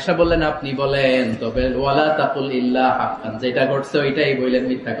জান আয়েশা বললেন, আপনি বলেন, তবে ওয়ালা তাকুল ইল্লা হাক্কান, যেটা ঘটছে ওইটাই বললেন,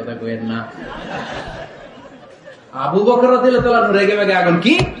 মিথ্যা কথা কইেন না। আবু বকর রাদিয়াল্লাহু তাআলা রেগে মেগে আগুন,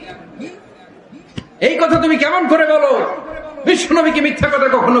 কি এই কথা তুমি কেমন করে বলো? বিশ্বনবী কি মিথ্যা কথা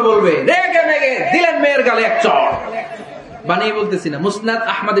কখনো বলবে? রেগে মেগে দিলেন মেয়ের গালে এক চড়। বানিয়ে বলতেছি না, মুসনাদ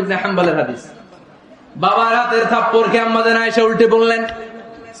আহমদ ইবনে হাম্বলের হাদিস। বাবার হাতের থাপ্পড়কে আম্মা জান আয়েশা উল্টে বললেন।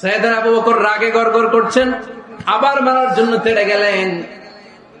 সাইয়েদনা আবু বকর রাগে গড়গড় করছেন, আবার মারার জন্য তেড়ে গেলেন।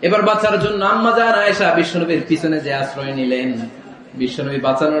 এবার বাঁচার জন্য আম্মা জান আয়েশা বিশ্বনবীর পিছনে যে আশ্রয় নিলেন, বিশ্বনবী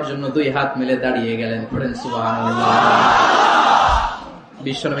বাঁচানোর জন্য দুই হাত মিলে দাঁড়িয়ে গেলেন। পড়েন সুবহানাল্লাহ।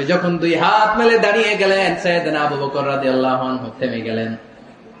 বিশ্বনবী যখন দুই হাত মেলে দাঁড়িয়ে গেলেন, সাইয়েদনা আবু বকর রাদিয়াল্লাহু আনহু থেমে গেলেন।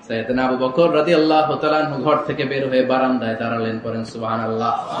 সাইয়েদনা আবু বকর রাদিয়াল্লাহু তাআলা আনহু ঘর থেকে বের হয়ে বারান্দায় দাঁড়ালেন। পড়েন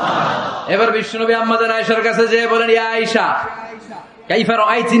সুবহানাল্লাহ। এবার বিশ্বনবী আম্মা জান আয়েশার কাছে যেয়ে বলেন, ইয়া আয়েশা কাইফা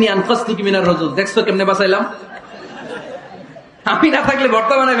রাআইতিনি আনকাসতুকি মিনার রাজুল, দেখছো কেমনে বাঁচাইলাম? আমি না থাকলে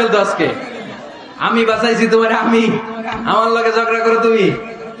ভর্তা বানাই ফেলতো আজকে। আমি বাঁচাইছি তোমার, আমি আমার লগে ঝগড়া করো তুমি।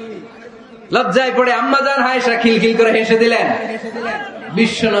 লজ্জায় পড়ে আম্মা জান আয়েশা খিলখিল করে হেসে দিলেন,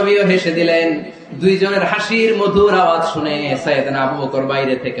 বিশ্বনবীও হেসে দিলেন। দুইজনের হাসির মধুর আওয়াজ শুনে সাইয়েদনা আবু বকর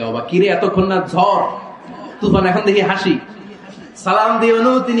বাইরে থেকে অবাক, কিরে এতক্ষণ না ঝড় তুফান, এখন দেখি হাসি। সালাম দিয়ে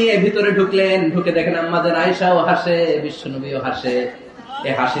অনুমতি নিয়ে ভিতরে ঢুকলেন। ঢুকে দেখেন আম্মা জান আয়েশাও হাসে, বিশ্বনবীও হাসে।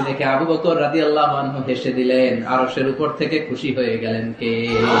 এই হাসি দেখে আবু বকর রাদিয়াল্লাহু আনহু হেসে দিলেন। আরশের উপর থেকে খুশি হয়ে গেলেন কে?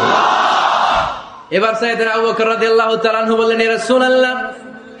 এবার সাইয়েদনা আবু বকর রাদিয়াল্লাহু তাআলা আনহু বললেন, ইয়া রাসূলুল্লাহ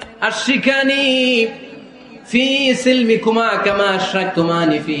আশরিকানি ফি সিলমিকুমা কামা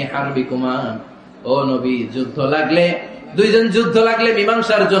আশরাকতুমানি ফি হারবিকুমা। ও নবী, যুদ্ধ লাগলে, দুইজন যুদ্ধ লাগলে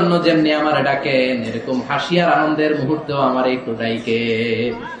মীমাংসার জন্য যেমনি আমার ডাকেন, এরকম হাসি আর আনন্দের মুহূর্তেও আমার একটু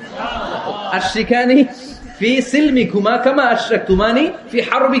ডাকেন। আশরিকানি ফি সিলমিকুমা কামা আশরাকতুমানি ফি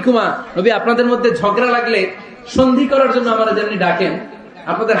হারবিকুমা। নবী, আপনাদের মধ্যে ঝগড়া লাগলে সন্ধি করার জন্য আমরা যেমনি ডাকেন,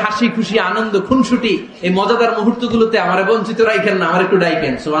 আপনাদের হাসি খুশি আনন্দ খুনসুটি এই মজাদার মুহূর্তগুলোতে আমার বঞ্চিত রাখেন না, আমার একটু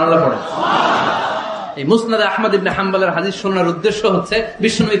ডাকেন। সুবহানাল্লাহ পড়েন। এই মুসনাদ আহমদ ইবনে হাম্বলের হাদিস শোনার উদ্দেশ্য হচ্ছে,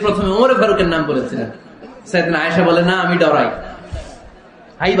 বিশ্বনবী প্রথমে ওমর ফারুকের নাম বলেছিলেন। সাইয়েদনা আয়েশা বলে, না আমি ডরাই।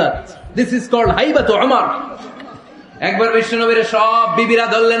 হাইবাত, দিস ইজ কল্ড হাইবাত ওমর। একবার বিশ্বনবীর সব বিবিরা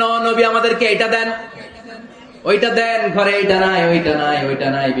ধরলেন, ও নবী আমাদেরকে এটা দেন, ওইটা দেন, ঘরে এইটা নাই, ওইটা নাই, ওইটা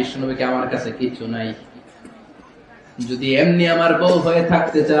নাই। বিশ্বনবীকে, আমার কাছে কিছু নাই, যদি এমনি আমার বউ হয়ে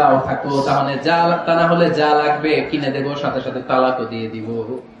থাকতে চাও থাকো, তাহলে যা, তা না হলে যা লাগবে কিনে দেবো, সাথে সাথে তালাকও দিয়ে দিব।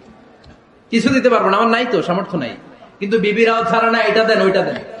 কিছু দিতে পারবো না, আমার নাই তো, সামর্থ্য নাই। কিন্তু বিবিরাও ছাড়া না, এটা দেন ওইটা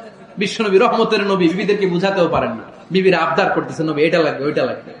দেন। বিশ্বনবী রহমতের নবী, বিবিদেরকে বুঝাতেও পারেন না। বিবিরা আবদার করতেছে, নবী এটা লাগবে ওইটা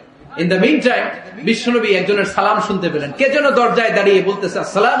লাগবে। ইন দ্য মিন টাইম বিশ্বনবী একজনের সালাম শুনতে পেলেন। কে যেন দরজায় দাঁড়িয়ে বলতেছে,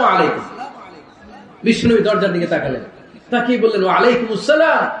 আসসালামু আলাইকুম। বিশ্বনবী দরজার দিকে তাকালেন, তাকিয়ে বললেন, ওয়া আলাইকুমুস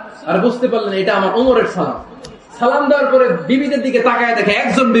সালাম। আর বুঝতে পারলেন এটা আমার ওমরের সালাম। সালাম দেওয়ার পরে বিবিদের দিকে তাকায় দেখে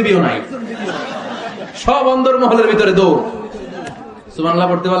একজন বিবিও নাই, সব অন্দর মহলের ভিতরে দৌড়। সুবহানাল্লাহ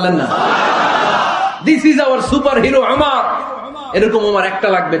পড়তে পারলেন না? This is our super hero Omar. এরকম ওমর একটা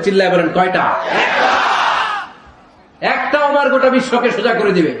লাগবে, চিল্লায় বলেন কয়টা? একটা ওমর গোটা বিশ্বকে সোজা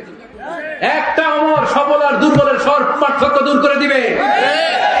করে দিবে। একটা ওমর সবল আর দুর্বলের পার্থক্য দূর করে দিবে,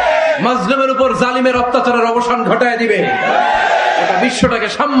 মাজলুমের উপর জালিমের অত্যাচারের অবসান ঘটায় দিবে, এটা বিশ্বটাকে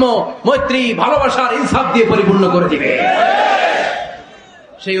সাম্য, মৈত্রী, ভালোবাসার, ইনসাফ দিয়ে পরিপূর্ণ করে দিবে।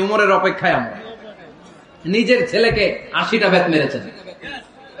 সেই উমরের অপেক্ষায় আমরা। নিজের ছেলেকে 80টা বেত মেরেছেন।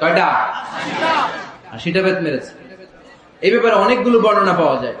 কয়টা? 80টা বেত মেরেছে। এই ব্যাপারে অনেকগুলো বর্ণনা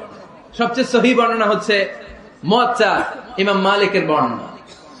পাওয়া যায়। সবচেয়ে সহিহ বর্ণনা হচ্ছে মুয়াত্তা ইমাম মালিকের বর্ণনা।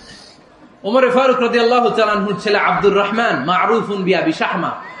 ওমর ফারুক রাদিয়াল্লাহু তাআলা আনহুর ছেলে আব্দুর রহমান মারুফুন বিআবি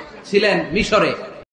শাহমা ছিলেন মিশরে।